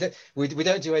York. We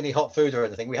don't do any hot food or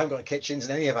anything. We haven't got kitchens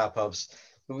in any of our pubs.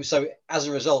 So as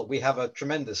a result, we have a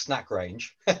tremendous snack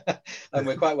range, and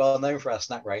we're quite well known for our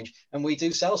snack range. And we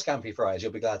do sell scampi fries,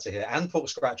 you'll be glad to hear, and pork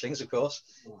scratchings, of course.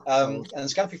 And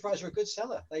scampi fries are a good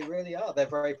seller. They really are. They're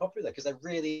very popular because they're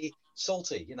really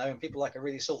salty, and people like a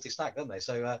really salty snack, don't they?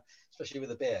 So especially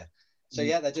with a beer. So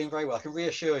yeah, they're doing very well. I can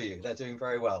reassure you, they're doing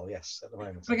very well. Yes, at the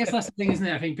moment. I guess that's the thing, isn't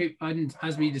it? I think people, and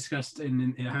as we discussed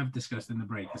have discussed in the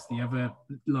break, it's the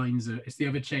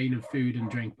other chain of food and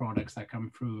drink products that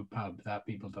come through a pub that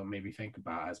people don't maybe think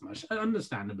about as much,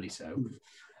 understandably so.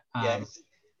 Yeah,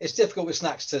 it's difficult with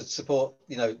snacks to support.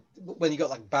 When you got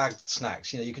like bagged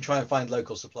snacks, you can try and find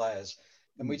local suppliers,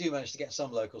 and we do manage to get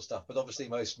some local stuff, but obviously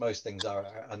most things are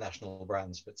national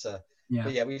brands. But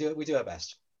yeah, we do our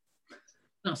best.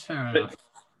 That's fair enough.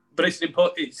 But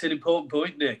it's an important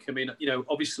point, Nick. I mean,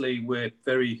 obviously we're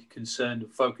very concerned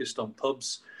and focused on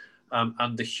pubs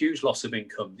and the huge loss of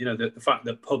income. The fact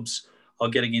that pubs are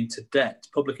getting into debt,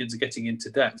 publicans are getting into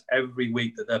debt every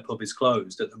week that their pub is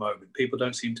closed at the moment. People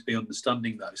don't seem to be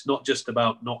understanding that. It's not just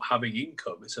about not having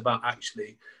income. It's about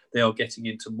actually they are getting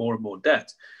into more and more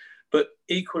debt. But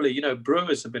equally,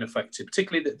 brewers have been affected,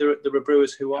 particularly that there are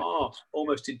brewers who are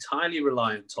almost entirely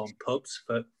reliant on pubs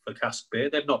for cask beer.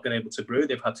 They've not been able to brew.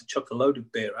 They've had to chuck a load of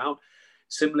beer out.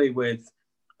 Similarly with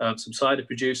some cider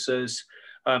producers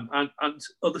and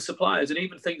other suppliers, and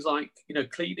even things like,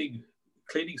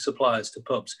 cleaning suppliers to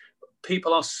pubs.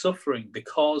 People are suffering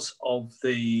because of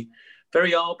the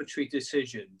very arbitrary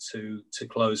decision to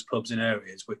close pubs in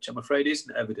areas, which I'm afraid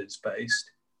isn't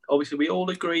evidence-based. Obviously, we all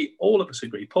of us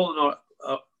agree. Paul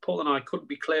and I couldn't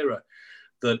be clearer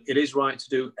that it is right to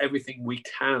do everything we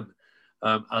can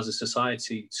as a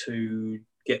society to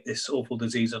get this awful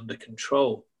disease under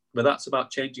control. But that's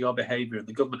about changing our behaviour, and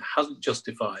the government hasn't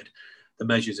justified the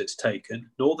measures it's taken,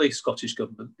 nor the Scottish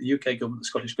government, the UK government, the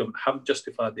Scottish government haven't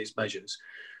justified these measures.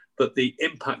 But the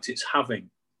impact it's having,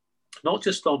 not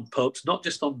just on pubs, not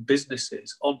just on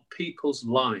businesses, on people's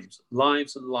lives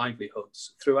and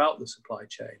livelihoods throughout the supply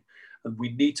chain. And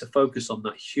we need to focus on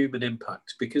that human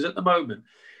impact, because at the moment,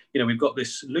 we've got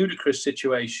this ludicrous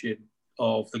situation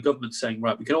of the government saying,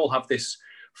 right, we can all have this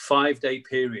 5-day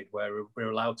period where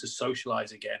we're allowed to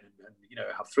socialise again and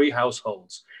have 3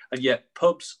 households, and yet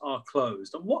pubs are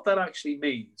closed. And what that actually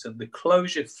means, and the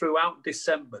closure throughout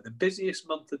December, the busiest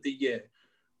month of the year,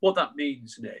 what that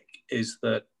means, Nick, is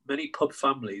that many pub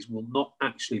families will not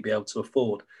actually be able to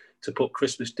afford to put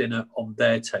Christmas dinner on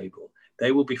their table.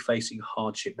 They will be facing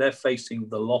hardship. They're facing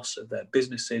the loss of their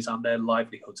businesses and their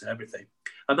livelihoods and everything.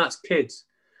 And that's kids,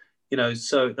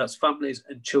 so that's families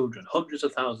and children, hundreds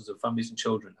of thousands of families and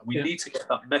children. And we need to get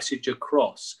that message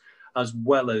across, as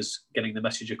well as getting the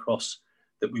message across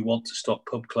that we want to stop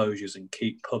pub closures and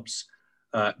keep pubs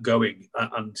going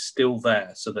and still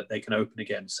there so that they can open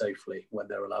again safely when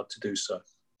they're allowed to do so.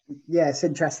 Yeah, it's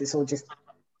interesting. So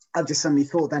I've just suddenly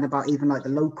thought then about even like the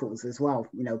locals as well,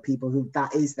 people who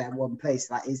that is their one place,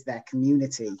 that is their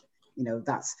community,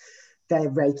 they're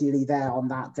regularly there on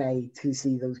that day to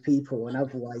see those people, and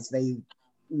otherwise they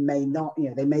may not,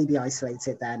 they may be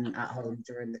isolated then at home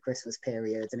during the Christmas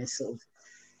period. And it's sort of,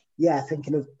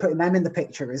 thinking of putting them in the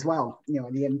picture as well,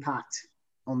 and the impact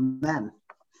on them.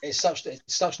 It's such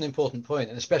an important point,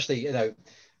 and especially,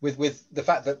 with the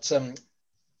fact that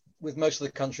with most of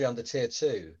the country under tier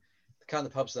 2, the kind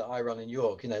of pubs that I run in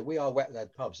York, we are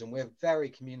wet-led pubs, and we're very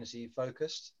community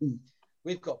focused.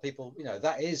 We've got people,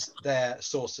 that is their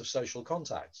source of social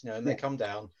contact, and they come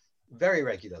down very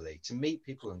regularly to meet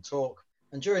people and talk.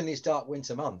 And during these dark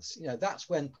winter months, that's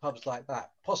when pubs like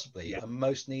that possibly are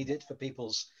most needed for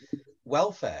people's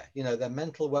welfare, their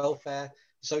mental welfare,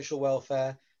 social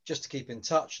welfare, just to keep in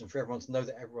touch and for everyone to know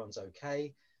that everyone's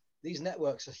okay. These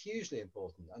networks are hugely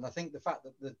important. And I think the fact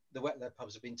that the wet-led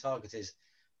pubs have been targeted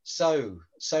so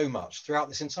much throughout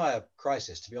this entire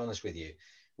crisis, to be honest with you,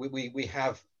 we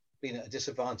have been at a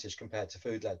disadvantage compared to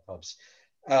food-led pubs.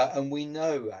 And we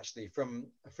know actually from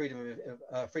a freedom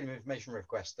of information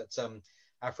request that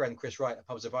our friend Chris Wright at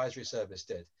Pubs Advisory Service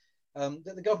did,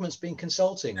 that the government's been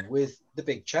consulting with the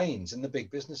big chains and the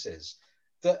big businesses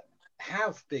that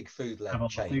have big food-led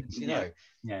chains.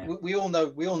 We all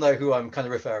know who I'm kind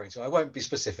of referring to. I won't be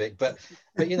specific, but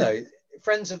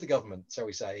friends of the government, shall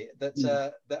we say, that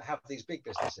that have these big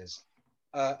businesses,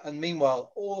 and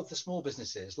meanwhile, all of the small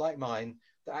businesses like mine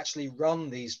that actually run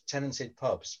these tenanted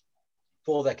pubs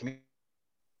for their community,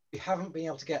 we haven't been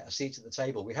able to get a seat at the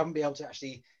table. We haven't been able to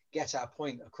actually get our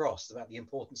point across about the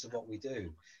importance of what we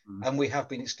do, and we have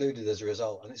been excluded as a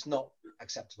result, and it's not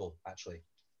acceptable, actually.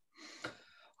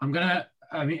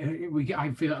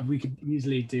 I feel like we could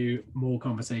easily do more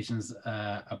conversations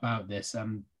about this.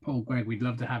 Paul, Greg, we'd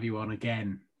love to have you on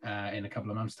again in a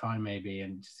couple of months' time, maybe,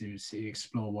 and to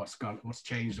explore what's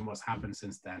changed and what's happened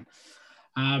since then.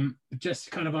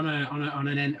 Just kind of on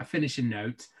a finishing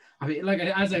note, I mean, like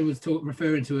as I was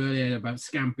referring to earlier about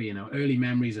Scampi, you know, early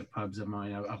memories of pubs of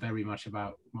mine are very much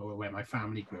about where my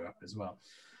family grew up as well.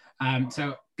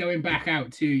 So going back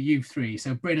out to you three.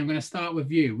 So Bryn, I'm going to start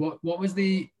with you. What was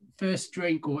the first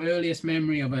drink or earliest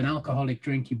memory of an alcoholic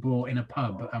drink you bought in a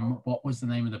pub, and what was the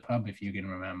name of the pub, if you can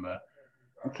remember?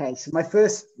 Okay, so my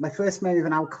first memory of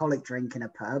an alcoholic drink in a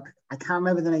pub, I can't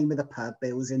remember the name of the pub, but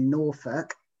it was in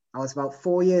Norfolk. I was about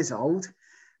 4 years old.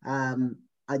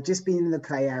 I'd just been in the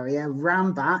play area,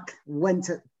 ran back,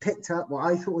 picked up what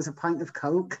I thought was a pint of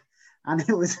Coke, and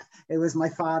it was my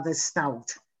father's stout.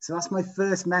 So that's my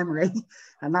first memory,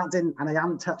 and I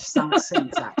haven't touched stout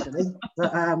since actually.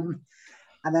 But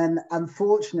and then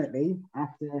unfortunately,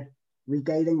 after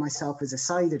regaling myself as a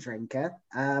cider drinker,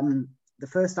 the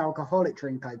first alcoholic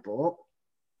drink I bought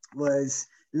was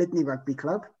Lydney Rugby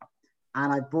Club,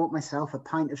 and I bought myself a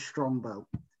pint of Strongbow.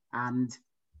 And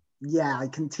yeah, I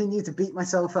continue to beat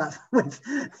myself up with,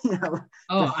 you know.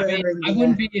 Oh, I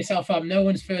wouldn't beat yourself up. No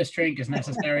one's first drink is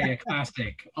necessarily a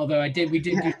classic. Although we did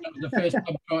do the first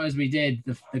pub trotters we did.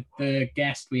 The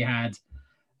guest we had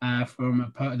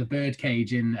from the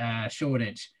Birdcage in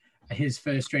Shoreditch, his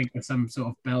first drink was some sort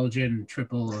of Belgian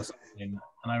triple or something.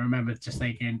 And I remember just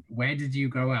thinking, where did you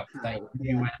grow up that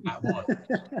you went at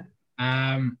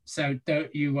one? So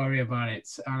don't you worry about it.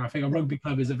 I think a rugby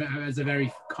club is a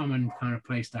very common kind of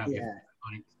place to have your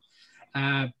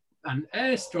points.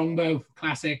 And Strongbow,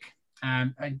 classic.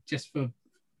 And just for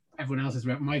everyone else's,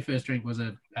 my first drink was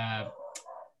a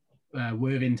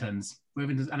Worthington's,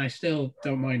 and I still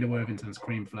don't mind a Worthington's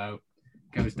cream flow.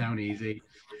 Goes down easy.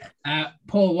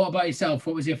 Paul, what about yourself?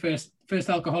 What was your first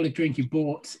alcoholic drink you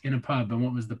bought in a pub, and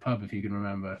what was the pub, if you can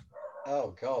remember?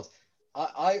 Oh God.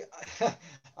 I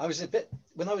was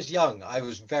when I was young, I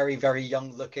was very, very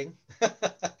young looking.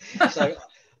 So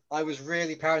I was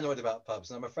really paranoid about pubs.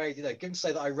 And I'm afraid, you know, given to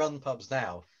say that I run pubs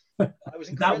now, I was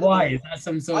incredibly... Is that why? Is that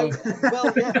some sort of...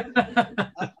 Well,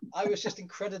 yeah. I was just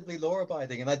incredibly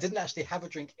law-abiding, and I didn't actually have a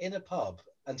drink in a pub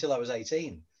until I was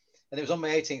 18. And it was on my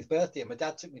 18th birthday, and my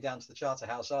dad took me down to the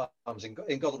Charterhouse Arms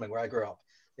in Godalming, where I grew up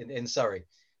in Surrey.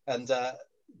 And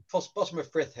bottom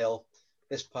of Frith Hill,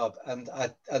 this pub, and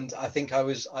I think I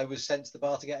was sent to the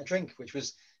bar to get a drink, which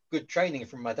was good training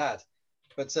from my dad.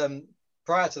 But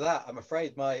prior to that, I'm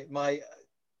afraid my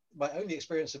only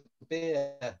experience of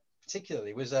beer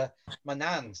particularly was my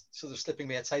nan sort of slipping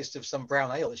me a taste of some brown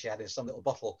ale that she had in some little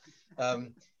bottle,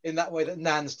 in that way that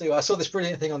nans do. I saw this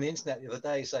brilliant thing on the internet the other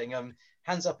day saying,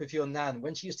 hands up if your nan,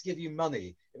 when she used to give you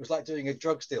money, it was like doing a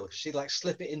drug deal, because she'd like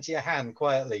slip it into your hand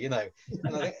quietly, you know.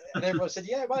 And everyone said,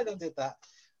 yeah, my nan did that.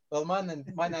 Well, my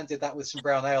nan did that with some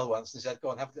brown ale once and said, go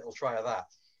on, have a little try of that.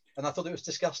 And I thought it was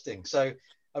disgusting. So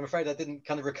I'm afraid I didn't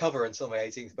kind of recover until my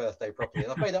 18th birthday properly.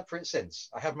 And I've made up for it since.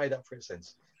 I have made up for it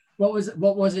since. What was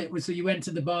it? So you went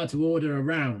to the bar to order a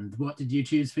round. What did you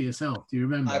choose for yourself? Do you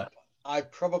remember? I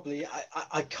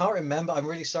can't remember. I'm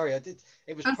really sorry.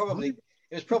 It was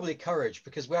probably Courage,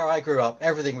 because where I grew up,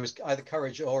 everything was either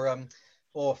Courage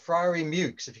or Friary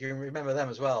Mukes, if you can remember them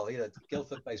as well. You know,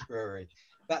 Guildford-based brewery.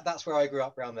 That's where I grew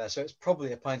up around there. So it's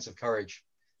probably a pint of Courage.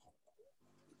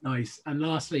 Nice. And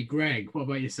lastly, Greg, what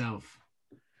about yourself?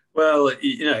 Well,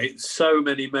 you know, so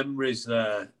many memories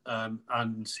there.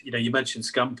 And, you know, you mentioned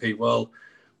Scampi. Well,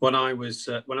 when I was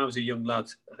a young lad,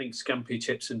 I think Scampi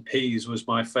chips and peas was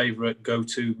my favourite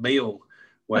go-to meal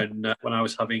when I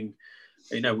was having,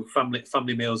 you know,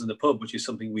 family meals in the pub, which is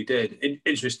something we did.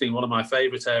 Interesting, one of my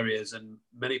favourite areas and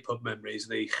many pub memories,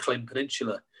 the Llyn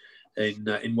Peninsula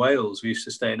in Wales. We used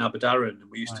to stay in Aberdaron,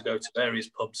 and we used to go to various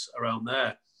pubs around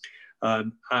there.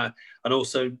 And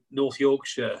also North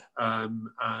Yorkshire,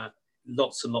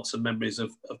 lots and lots of memories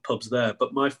of pubs there.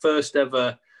 But my first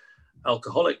ever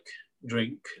alcoholic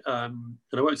drink, and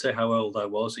I won't say how old I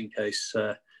was in case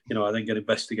you know, I then get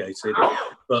investigated.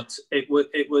 But it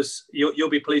was you'll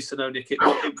be pleased to know, Nick,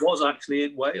 it was actually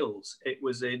in Wales. It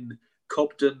was in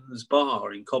Cobden's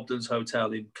Bar, in Cobden's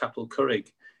Hotel in Capel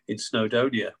Currig in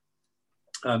Snowdonia.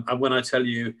 And when I tell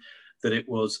you that it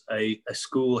was a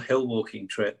school hill walking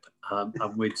trip,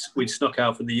 and we'd snuck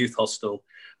out from the youth hostel.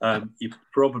 You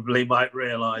probably might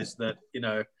realise that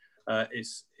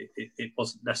it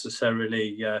wasn't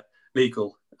necessarily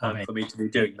legal for me to be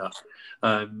doing that.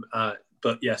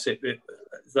 But yes, it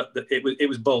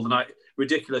was bold, and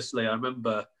ridiculously, I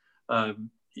remember. And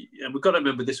we've got to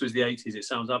remember this was the 80s. It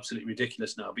sounds absolutely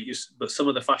ridiculous now, but some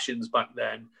of the fashions back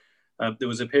then, there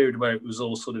was a period where it was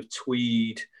all sort of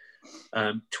tweed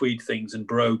things and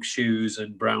brogue shoes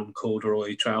and brown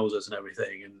corduroy trousers and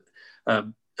everything.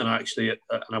 And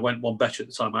I went one better at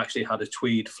the time. I actually had a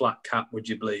tweed flat cap, would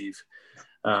you believe?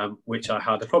 Which I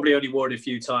probably only wore it a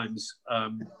few times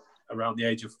around the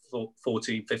age of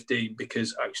 14, 15,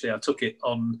 because actually I took it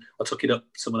up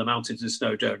some of the mountains in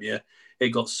Snowdonia. It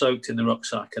got soaked in the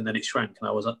rucksack and then it shrank, and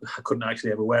I couldn't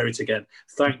actually ever wear it again,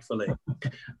 thankfully.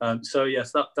 So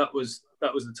yes, that was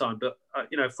the time. But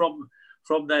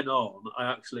from then on,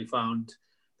 I actually found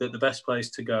that the best place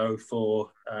to go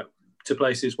to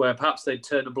places where perhaps they'd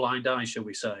turn a blind eye, shall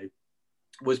we say,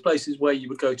 was places where you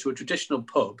would go to a traditional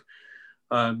pub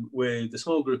with a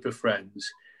small group of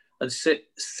friends and sit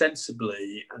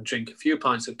sensibly and drink a few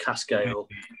pints of cask ale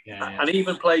and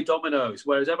even play dominoes,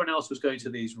 whereas everyone else was going to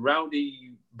these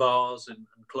rowdy bars and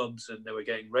clubs, and they were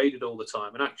getting raided all the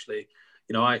time. And actually,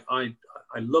 I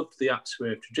loved the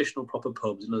atmosphere of traditional proper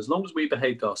pubs, and as long as we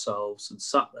behaved ourselves and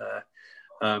sat there,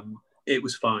 it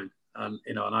was fine. And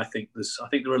I think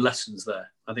there are lessons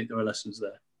there.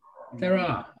 There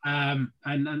are, and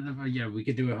we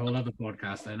could do a whole other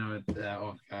podcast. I know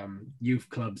of youth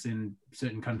clubs in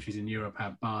certain countries in Europe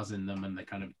have bars in them, and the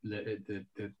kind of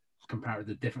the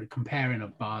comparing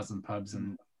of bars and pubs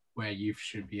and where youth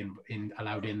should be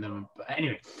allowed in them. But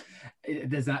anyway,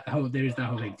 there is that whole thing.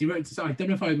 So I don't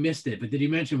know if I missed it, but did you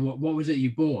mention what was it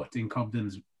you bought in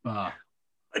Cobden's bar?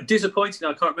 Disappointing,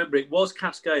 I can't remember. It was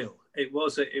cask ale. It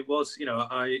was.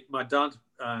 My dad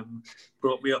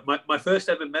brought me up. My first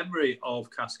ever memory of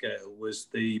cask ale was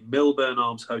the Milburn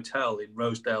Arms Hotel in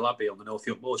Rosedale Abbey on the North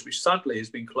York Moors, which sadly has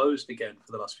been closed again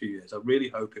for the last few years. I really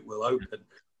hope it will open.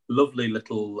 Lovely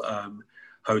little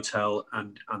hotel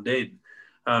and inn.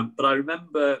 But I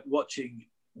remember watching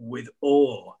with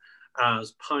awe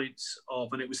as pints of,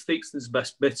 and it was Theakston's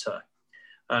Best Bitter.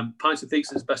 Pints of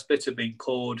Theakston's Best Bitter being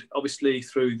poured, obviously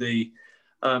through the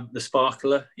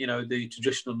sparkler, the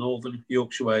traditional Northern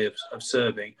Yorkshire way of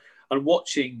serving, and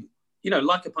watching,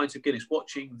 like a pint of Guinness,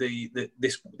 watching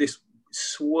this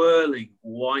swirling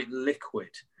white liquid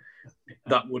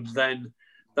that would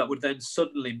then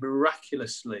suddenly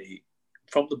miraculously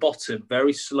from the bottom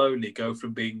very slowly go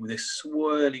from being this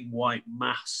swirling white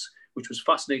mass, which was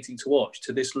fascinating to watch,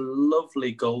 to this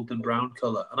lovely golden brown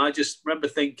colour. And I just remember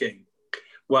thinking,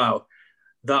 wow,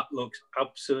 that looks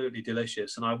absolutely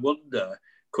delicious. And I wonder,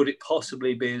 could it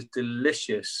possibly be as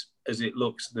delicious as it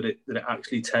looks that it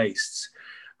actually tastes?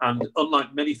 And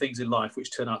unlike many things in life,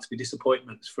 which turn out to be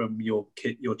disappointments from your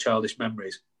childish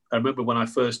memories, I remember when I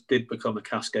first did become a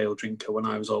cask ale drinker when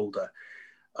I was older,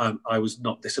 I was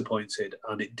not disappointed,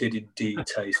 and it did indeed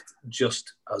taste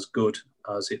just as good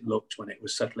as it looked when it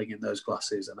was settling in those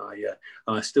glasses. And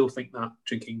I still think that,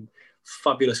 drinking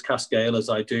fabulous cask ale as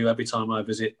I do every time I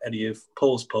visit any of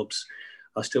Paul's pubs,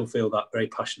 I still feel that very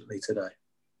passionately today.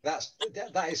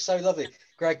 That is so lovely,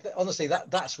 Greg. Honestly,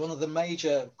 that's one of the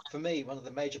major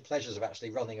pleasures of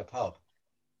actually running a pub,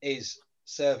 is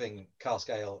serving cask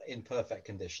ale in perfect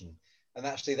condition, and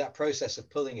actually that process of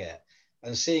pulling it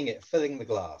and seeing it filling the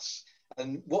glass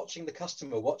and watching the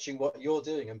customer watching what you're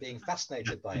doing and being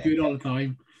fascinated by it. Do it all the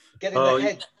time.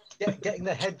 Getting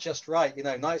the head just right,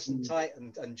 nice and tight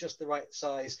and just the right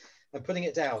size, and putting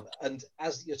it down. And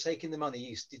as you're taking the money,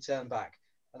 you turn back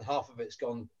and half of it's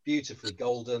gone beautifully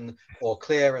golden or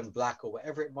clear and black or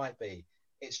whatever it might be.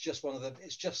 It's just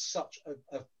such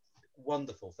a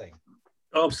wonderful thing.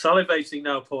 Oh, I'm salivating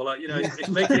now, Paula. It's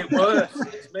making it worse.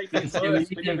 It's making it worse.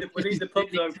 We need the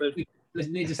pubs open. Let's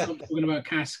need to stop talking about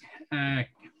cask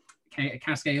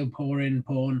ale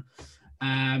porn.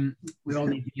 We all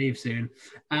need to leave soon.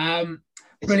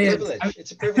 Brilliant.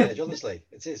 It's a privilege, honestly.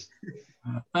 It is.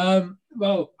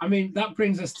 Well, I mean, that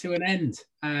brings us to an end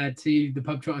to the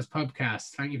Pub Trotters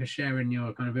Pubcast. Thank you for sharing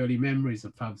your kind of early memories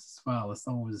of pubs as well. It's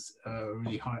always a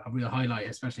real highlight,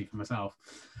 especially for myself.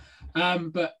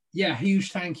 But yeah,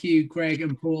 huge thank you, Greg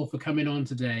and Paul, for coming on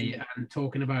today and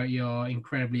talking about your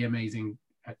incredibly amazing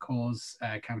cause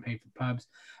campaign for pubs.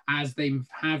 As they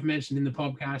have mentioned in the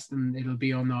podcast, and it'll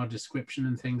be on our description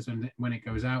and things when it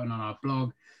goes out and on our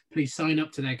blog, please sign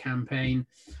up to their campaign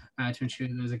to ensure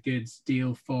there's a good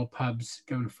deal for pubs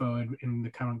going forward in the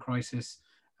current crisis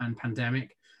and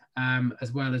pandemic.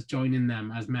 as well as joining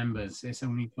them as members. It's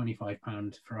only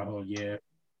 £25 for a whole year.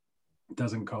 It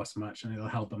doesn't cost much, and it'll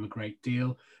help them a great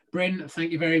deal. Bryn,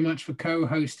 thank you very much for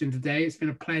co-hosting today. It's been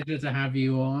a pleasure to have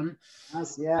you on.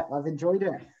 Yeah, I've enjoyed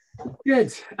it.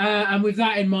 Good. And with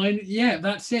that in mind, yeah,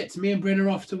 that's it. Me and Bryn are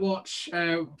off to watch,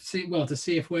 to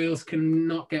see if Wales can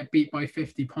not get beat by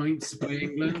 50 points by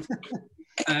England.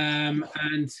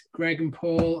 And Greg and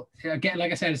Paul, again,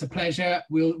 like I said, it's a pleasure.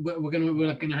 We're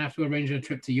gonna have to arrange a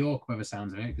trip to York by the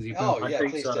sounds of it, because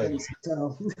please do.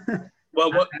 So,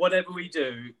 Well, whatever we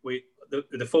do,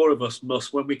 the four of us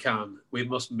must, when we can, we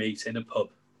must meet in a pub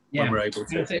when we're able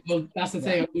to. Well, that's the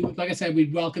thing. Like I said,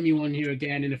 we'd welcome you on here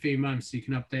again in a few months so you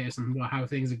can update us on how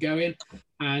things are going.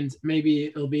 And maybe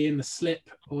it'll be in the Slip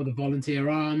or the Volunteer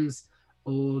Arms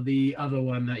or the other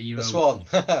one that you... The Swan.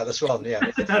 The Swan, yeah.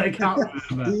 I can't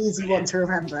remember. the easy one to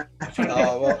remember.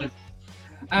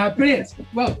 Brilliant.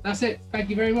 Well, that's it. Thank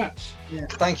you very much.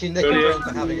 Thank you, Nick and Bryn,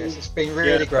 for having us. It's been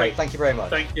really great. Thank you very much.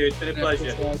 Thank you. It's been a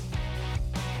pleasure.